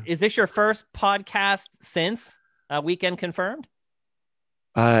segue. Is this your first podcast since Weekend Confirmed?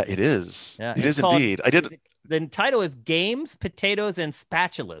 It is. Yeah, it is indeed. The title is Games, Potatoes, and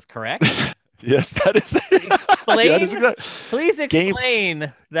Spatulas, correct? Yes, that is. Please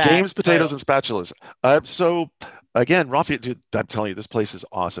explain that. Games, Potatoes, and Spatulas. So again, Rafi, dude, I'm telling you, this place is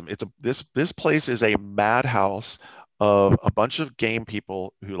awesome. This place is a madhouse of a bunch of game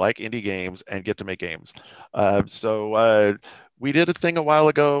people who like indie games and get to make games. So we did a thing a while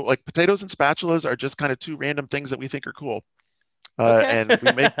ago. Like potatoes and spatulas are just kind of two random things that we think are cool. And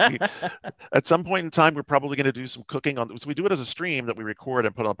at some point in time, we're probably going to do some cooking so we do it as a stream that we record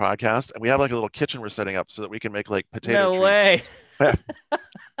and put on the podcast. And we have like a little kitchen we're setting up so that we can make like potato treats. Way.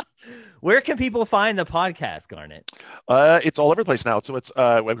 Where can people find the podcast, Garnett? It's all over the place now. So it's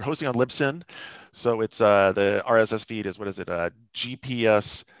we're hosting on Libsyn. So it's the RSS feed is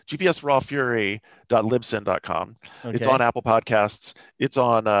gpsrawfury.libsyn.com. Okay. It's on Apple Podcasts. It's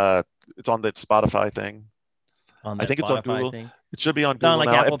on the Spotify thing. I think Spotify it's on Google. Thing. It should be on it's Google on like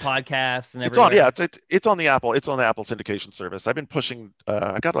now. Apple Podcasts and everything. It's on the Apple syndication service. I've been pushing.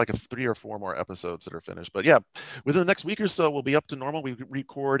 I've got like 3 or 4 more episodes that are finished. But yeah, within the next week or so, we'll be up to normal. We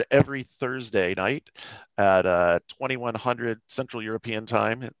record every Thursday night at 2100 Central European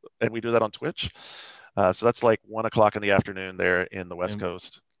time, and we do that on Twitch. So that's like 1:00 in the afternoon there in the West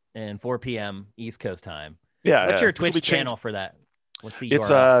Coast, and 4 p.m. East Coast time. Yeah. What's your Twitch channel for that? What's the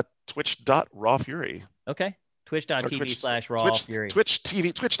URL? It's twitch.rawfury. Okay. Or Twitch.tv/Raw Fury.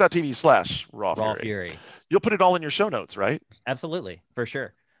 Twitch.tv/Raw Raw Fury. Fury. You'll put it all in your show notes, right? Absolutely, for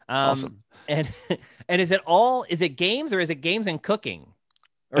sure. Awesome. And is it games or is it games and cooking?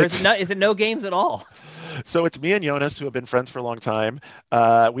 Or is it no games at all? So it's me and Jonas who have been friends for a long time.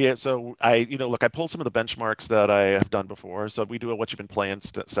 Look, I pulled some of the benchmarks that I have done before. So we do a what you've been playing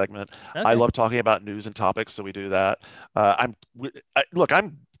segment. Okay. I love talking about news and topics, so we do that. I'm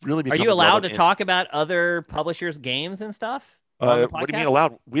really Are you allowed to talk about other publishers' games and stuff on the podcast? What do you mean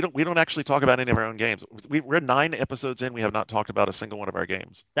allowed? We don't actually talk about any of our own games. We're 9 episodes in. We have not talked about a single one of our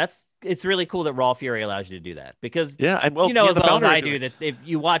games. It's really cool that Raw Fury allows you to do that because yeah, and you know as well as I do that if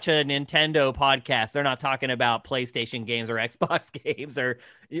you watch a Nintendo podcast, they're not talking about PlayStation games or Xbox games, or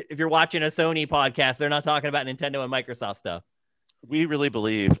if you're watching a Sony podcast, they're not talking about Nintendo and Microsoft stuff. We really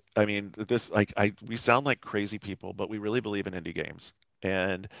believe. I mean, we sound like crazy people, but we really believe in indie games.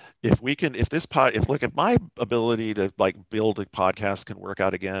 And if my ability to like build a podcast can work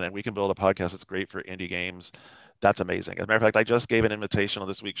out again, and we can build a podcast that's great for indie games, that's amazing. As a matter of fact, I just gave an invitation on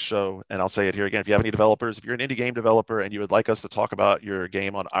this week's show, and I'll say it here again. If you have any developers, if you're an indie game developer and you would like us to talk about your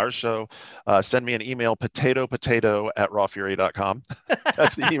game on our show, send me an email, potato@rawfury.com.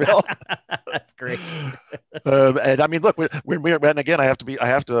 That's the email. That's great. And I mean, look, and again, my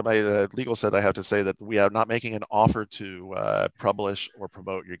legal said I have to say that we are not making an offer to publish or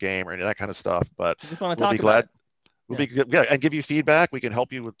promote your game or any of that kind of stuff, but we'll be glad. And give you feedback. We can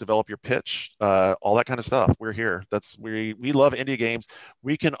help you develop your pitch, all that kind of stuff. We're here. We love indie games.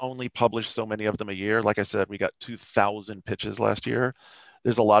 We can only publish so many of them a year. Like I said, we got 2,000 pitches last year.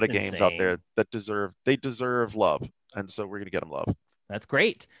 There's a lot of games out there that deserve love, and so we're gonna get them love. That's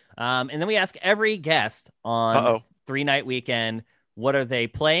great. And then we ask every guest on 3-night weekend, what are they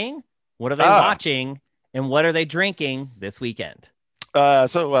playing? What are they watching? And what are they drinking this weekend?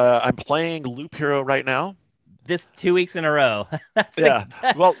 So I'm playing Loop Hero right now. This 2 weeks in a row. That's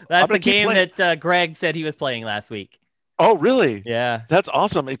the game that Greg said he was playing last week. Oh, really? Yeah. That's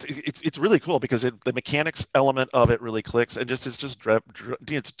awesome. It's really cool because the mechanics element of it really clicks, and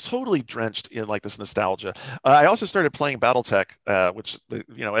it's totally drenched in like this nostalgia. I also started playing BattleTech, which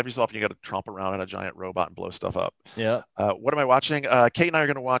every so often you got to tromp around on a giant robot and blow stuff up. Yeah. What am I watching? Kate and I are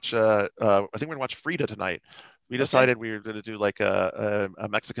going to watch. I think we're going to watch Frida tonight. We decided we were going to do like a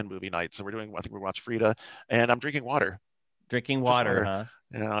Mexican movie night, so I think we watch Frida, and I'm drinking water. Drinking water, huh?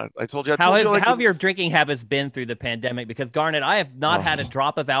 Yeah, I told you. How have your drinking habits been through the pandemic? Because Garnett, I have not had a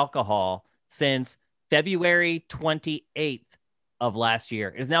drop of alcohol since February 28th of last year.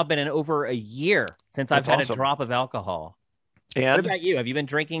 It has now been over a year since I've had a drop of alcohol. And what about you? Have you been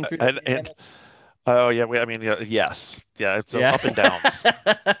drinking through the pandemic? Oh yeah, yes, yeah, it's up and downs.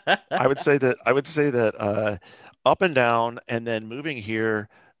 I would say that up and down, and then moving here.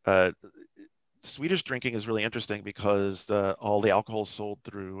 Swedish drinking is really interesting because all the alcohol is sold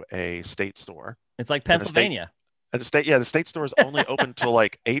through a state store. It's like Pennsylvania. The state store is only open till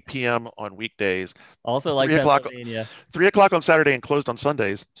like 8 p.m. on weekdays. Also like Pennsylvania. 3 o'clock on Saturday and closed on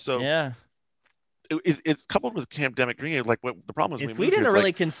Sundays. So yeah, it's coupled with pandemic drinking. Like what the problem is Sweden a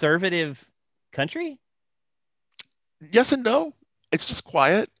really conservative country? Yes and no. It's just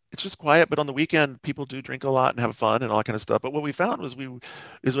quiet. But on the weekend, people do drink a lot and have fun and all that kind of stuff. But what we found was you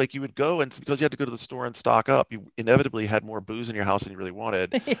would go, and because you had to go to the store and stock up, you inevitably had more booze in your house than you really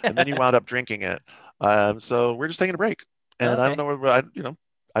wanted, and then you wound up drinking it. So we're just taking a break, and I don't know where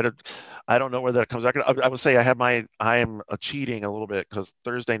I don't know where that comes back. I would say I am cheating a little bit because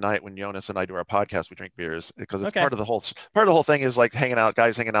Thursday night when Jonas and I do our podcast, we drink beers because it's part of the whole thing is like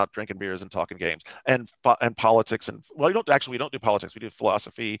guys hanging out, drinking beers and talking games and politics we don't do politics. We do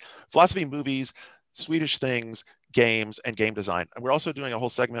philosophy, movies, Swedish things, games, and game design. And we're also doing a whole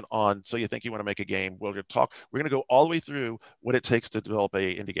segment on So You Think You Want to Make a Game. We're going to go all the way through what it takes to develop a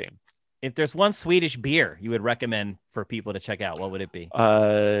indie game. If there's one Swedish beer you would recommend for people to check out, what would it be?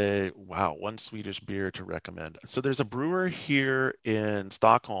 One Swedish beer to recommend. So there's a brewer here in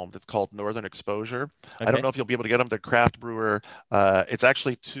Stockholm that's called Northern Exposure. Okay. I don't know if you'll be able to get them. They're craft brewer. It's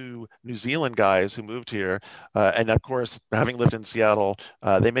actually 2 New Zealand guys who moved here. And of course, having lived in Seattle,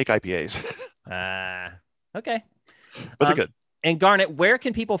 they make IPAs. Okay. But they're good. And Garnett, where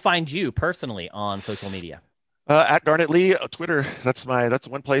can people find you personally on social media? At Garnett Lee, Twitter. That's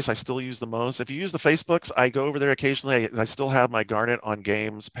one place I still use the most. If you use the Facebooks, I go over there occasionally. I still have my Garnett on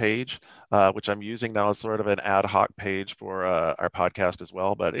Games page, which I'm using now as sort of an ad hoc page for our podcast as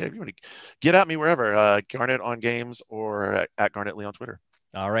well. But if you want to get at me wherever, Garnett on Games or at Garnett Lee on Twitter.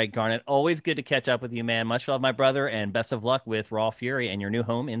 All right, Garnett. Always good to catch up with you, man. Much love, my brother, and best of luck with Raw Fury and your new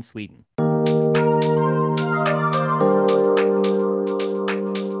home in Sweden.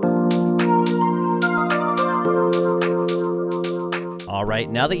 All right,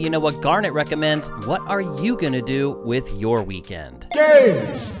 now that you know what Garnett recommends, what are you going to do with your weekend?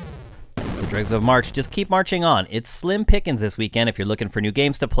 Games! The dregs of March just keep marching on. It's slim pickings this weekend if you're looking for new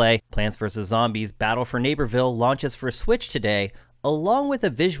games to play. Plants vs. Zombies Battle for Neighborville launches for Switch today, along with a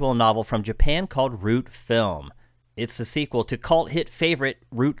visual novel from Japan called Root Film. It's the sequel to cult hit favorite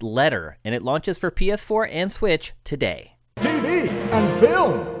Root Letter, and it launches for PS4 and Switch today. TV and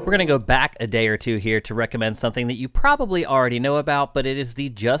film! We're going to go back a day or two here to recommend something that you probably already know about, but it is the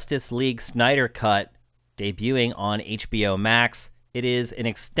Justice League Snyder Cut, debuting on HBO Max. It is an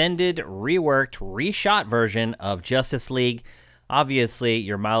extended, reworked, reshot version of Justice League. Obviously,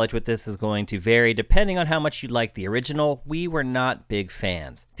 your mileage with this is going to vary depending on how much you like the original. We were not big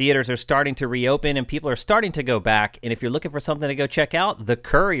fans. Theaters are starting to reopen and people are starting to go back. And if you're looking for something to go check out, The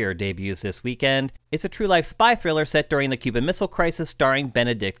Courier debuts this weekend. It's a true-life spy thriller set during the Cuban Missile Crisis starring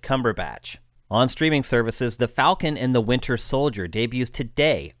Benedict Cumberbatch. On streaming services, The Falcon and the Winter Soldier debuts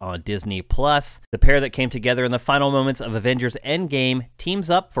today on Disney+. The pair that came together in the final moments of Avengers Endgame teams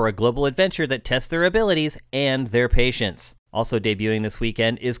up for a global adventure that tests their abilities and their patience. Also debuting this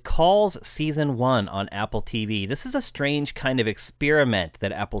weekend is Calls Season 1 on Apple TV. This is a strange kind of experiment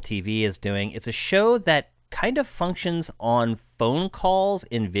that Apple TV is doing. It's a show that kind of functions on phone calls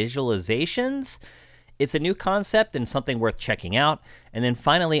and visualizations. It's a new concept and something worth checking out. And then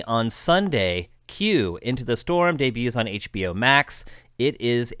finally on Sunday, Q, Into the Storm debuts on HBO Max. It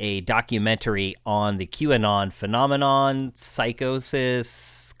is a documentary on the QAnon phenomenon,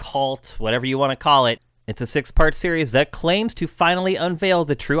 psychosis, cult, whatever you want to call it. It's a 6-part series that claims to finally unveil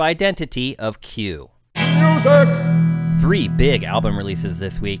the true identity of Q. Music! 3 big album releases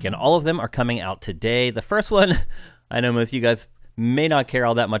this week, and all of them are coming out today. The first one, I know most of you guys may not care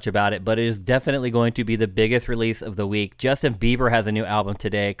all that much about it, but it is definitely going to be the biggest release of the week. Justin Bieber has a new album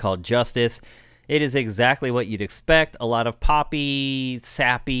today called Justice. It is exactly what you'd expect, a lot of poppy,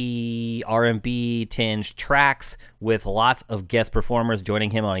 sappy, R&B tinged tracks with lots of guest performers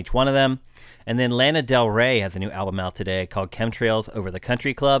joining him on each one of them. And then Lana Del Rey has a new album out today called Chemtrails Over the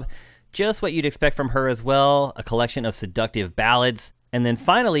Country Club. Just what you'd expect from her as well, a collection of seductive ballads. And then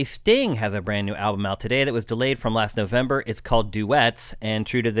finally, Sting has a brand new album out today that was delayed from last November. It's called Duets, and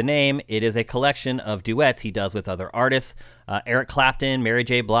true to the name, it is a collection of duets he does with other artists, Eric Clapton, Mary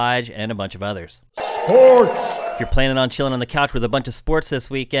J. Blige, and a bunch of others. Sports! If you're planning on chilling on the couch with a bunch of sports this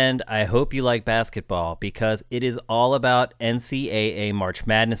weekend, I hope you like basketball because it is all about NCAA March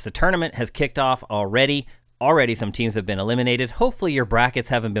Madness. The tournament has kicked off already. Already some teams have been eliminated. Hopefully your brackets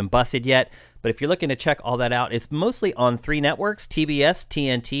haven't been busted yet, but if you're looking to check all that out, it's mostly on 3 networks, TBS,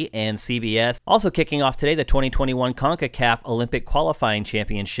 TNT, and CBS. Also kicking off today, the 2021 CONCACAF Olympic Qualifying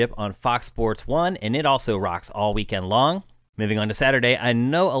Championship on Fox Sports 1, and it also rocks all weekend long. Moving on to Saturday, I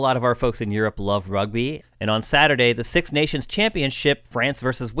know a lot of our folks in Europe love rugby, and on Saturday, the Six Nations Championship, France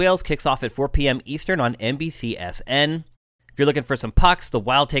versus Wales, kicks off at 4 p.m. Eastern on NBCSN. If you're looking for some pucks, the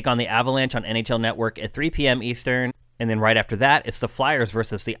Wild take on the Avalanche on NHL Network at 3 p.m. Eastern. And then right after that, it's the Flyers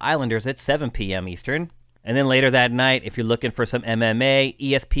versus the Islanders at 7 p.m. Eastern. And then later that night, if you're looking for some MMA,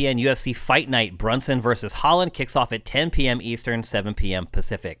 ESPN UFC Fight Night Brunson versus Holland kicks off at 10 p.m. Eastern, 7 p.m.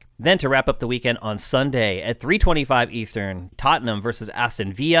 Pacific. Then to wrap up the weekend on Sunday at 3:25 Eastern, Tottenham versus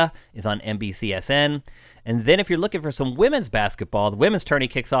Aston Villa is on NBCSN. And then if you're looking for some women's basketball, the women's tourney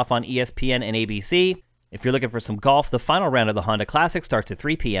kicks off on ESPN and ABC. If you're looking for some golf, the final round of the Honda Classic starts at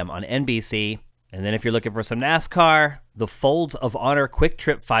 3 p.m. on NBC. And then if you're looking for some NASCAR, the Folds of Honor Quick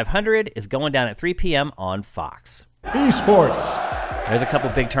Trip 500 is going down at 3 p.m. on Fox. Esports. There's a couple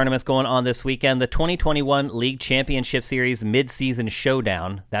big tournaments going on this weekend. The 2021 League Championship Series Mid-Season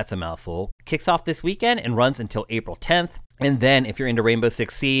Showdown, that's a mouthful, kicks off this weekend and runs until April 10th. And then if you're into Rainbow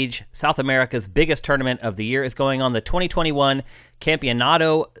Six Siege, South America's biggest tournament of the year is going on. The 2021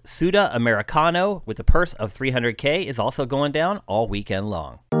 Campeonato Sudamericano with a purse of $300K is also going down all weekend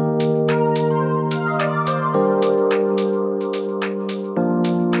long.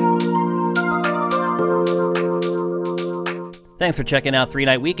 Thanks for checking out 3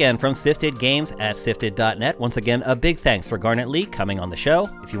 Night Weekend from Sifted Games at sifted.net. Once again, a big thanks for Garnett Lee coming on the show.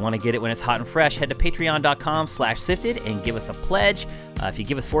 If you want to get it when it's hot and fresh, head to patreon.com/sifted and give us a pledge. If you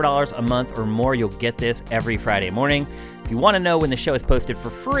give us $4 a month or more, you'll get this every Friday morning. If you want to know when the show is posted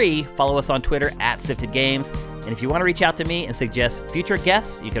for free, follow us on Twitter at Sifted Games. And if you want to reach out to me and suggest future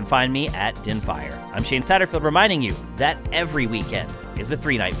guests, you can find me at Dinfire. I'm Shane Satterfield reminding you that every weekend is a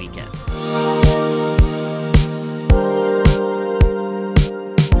 3 Night Weekend.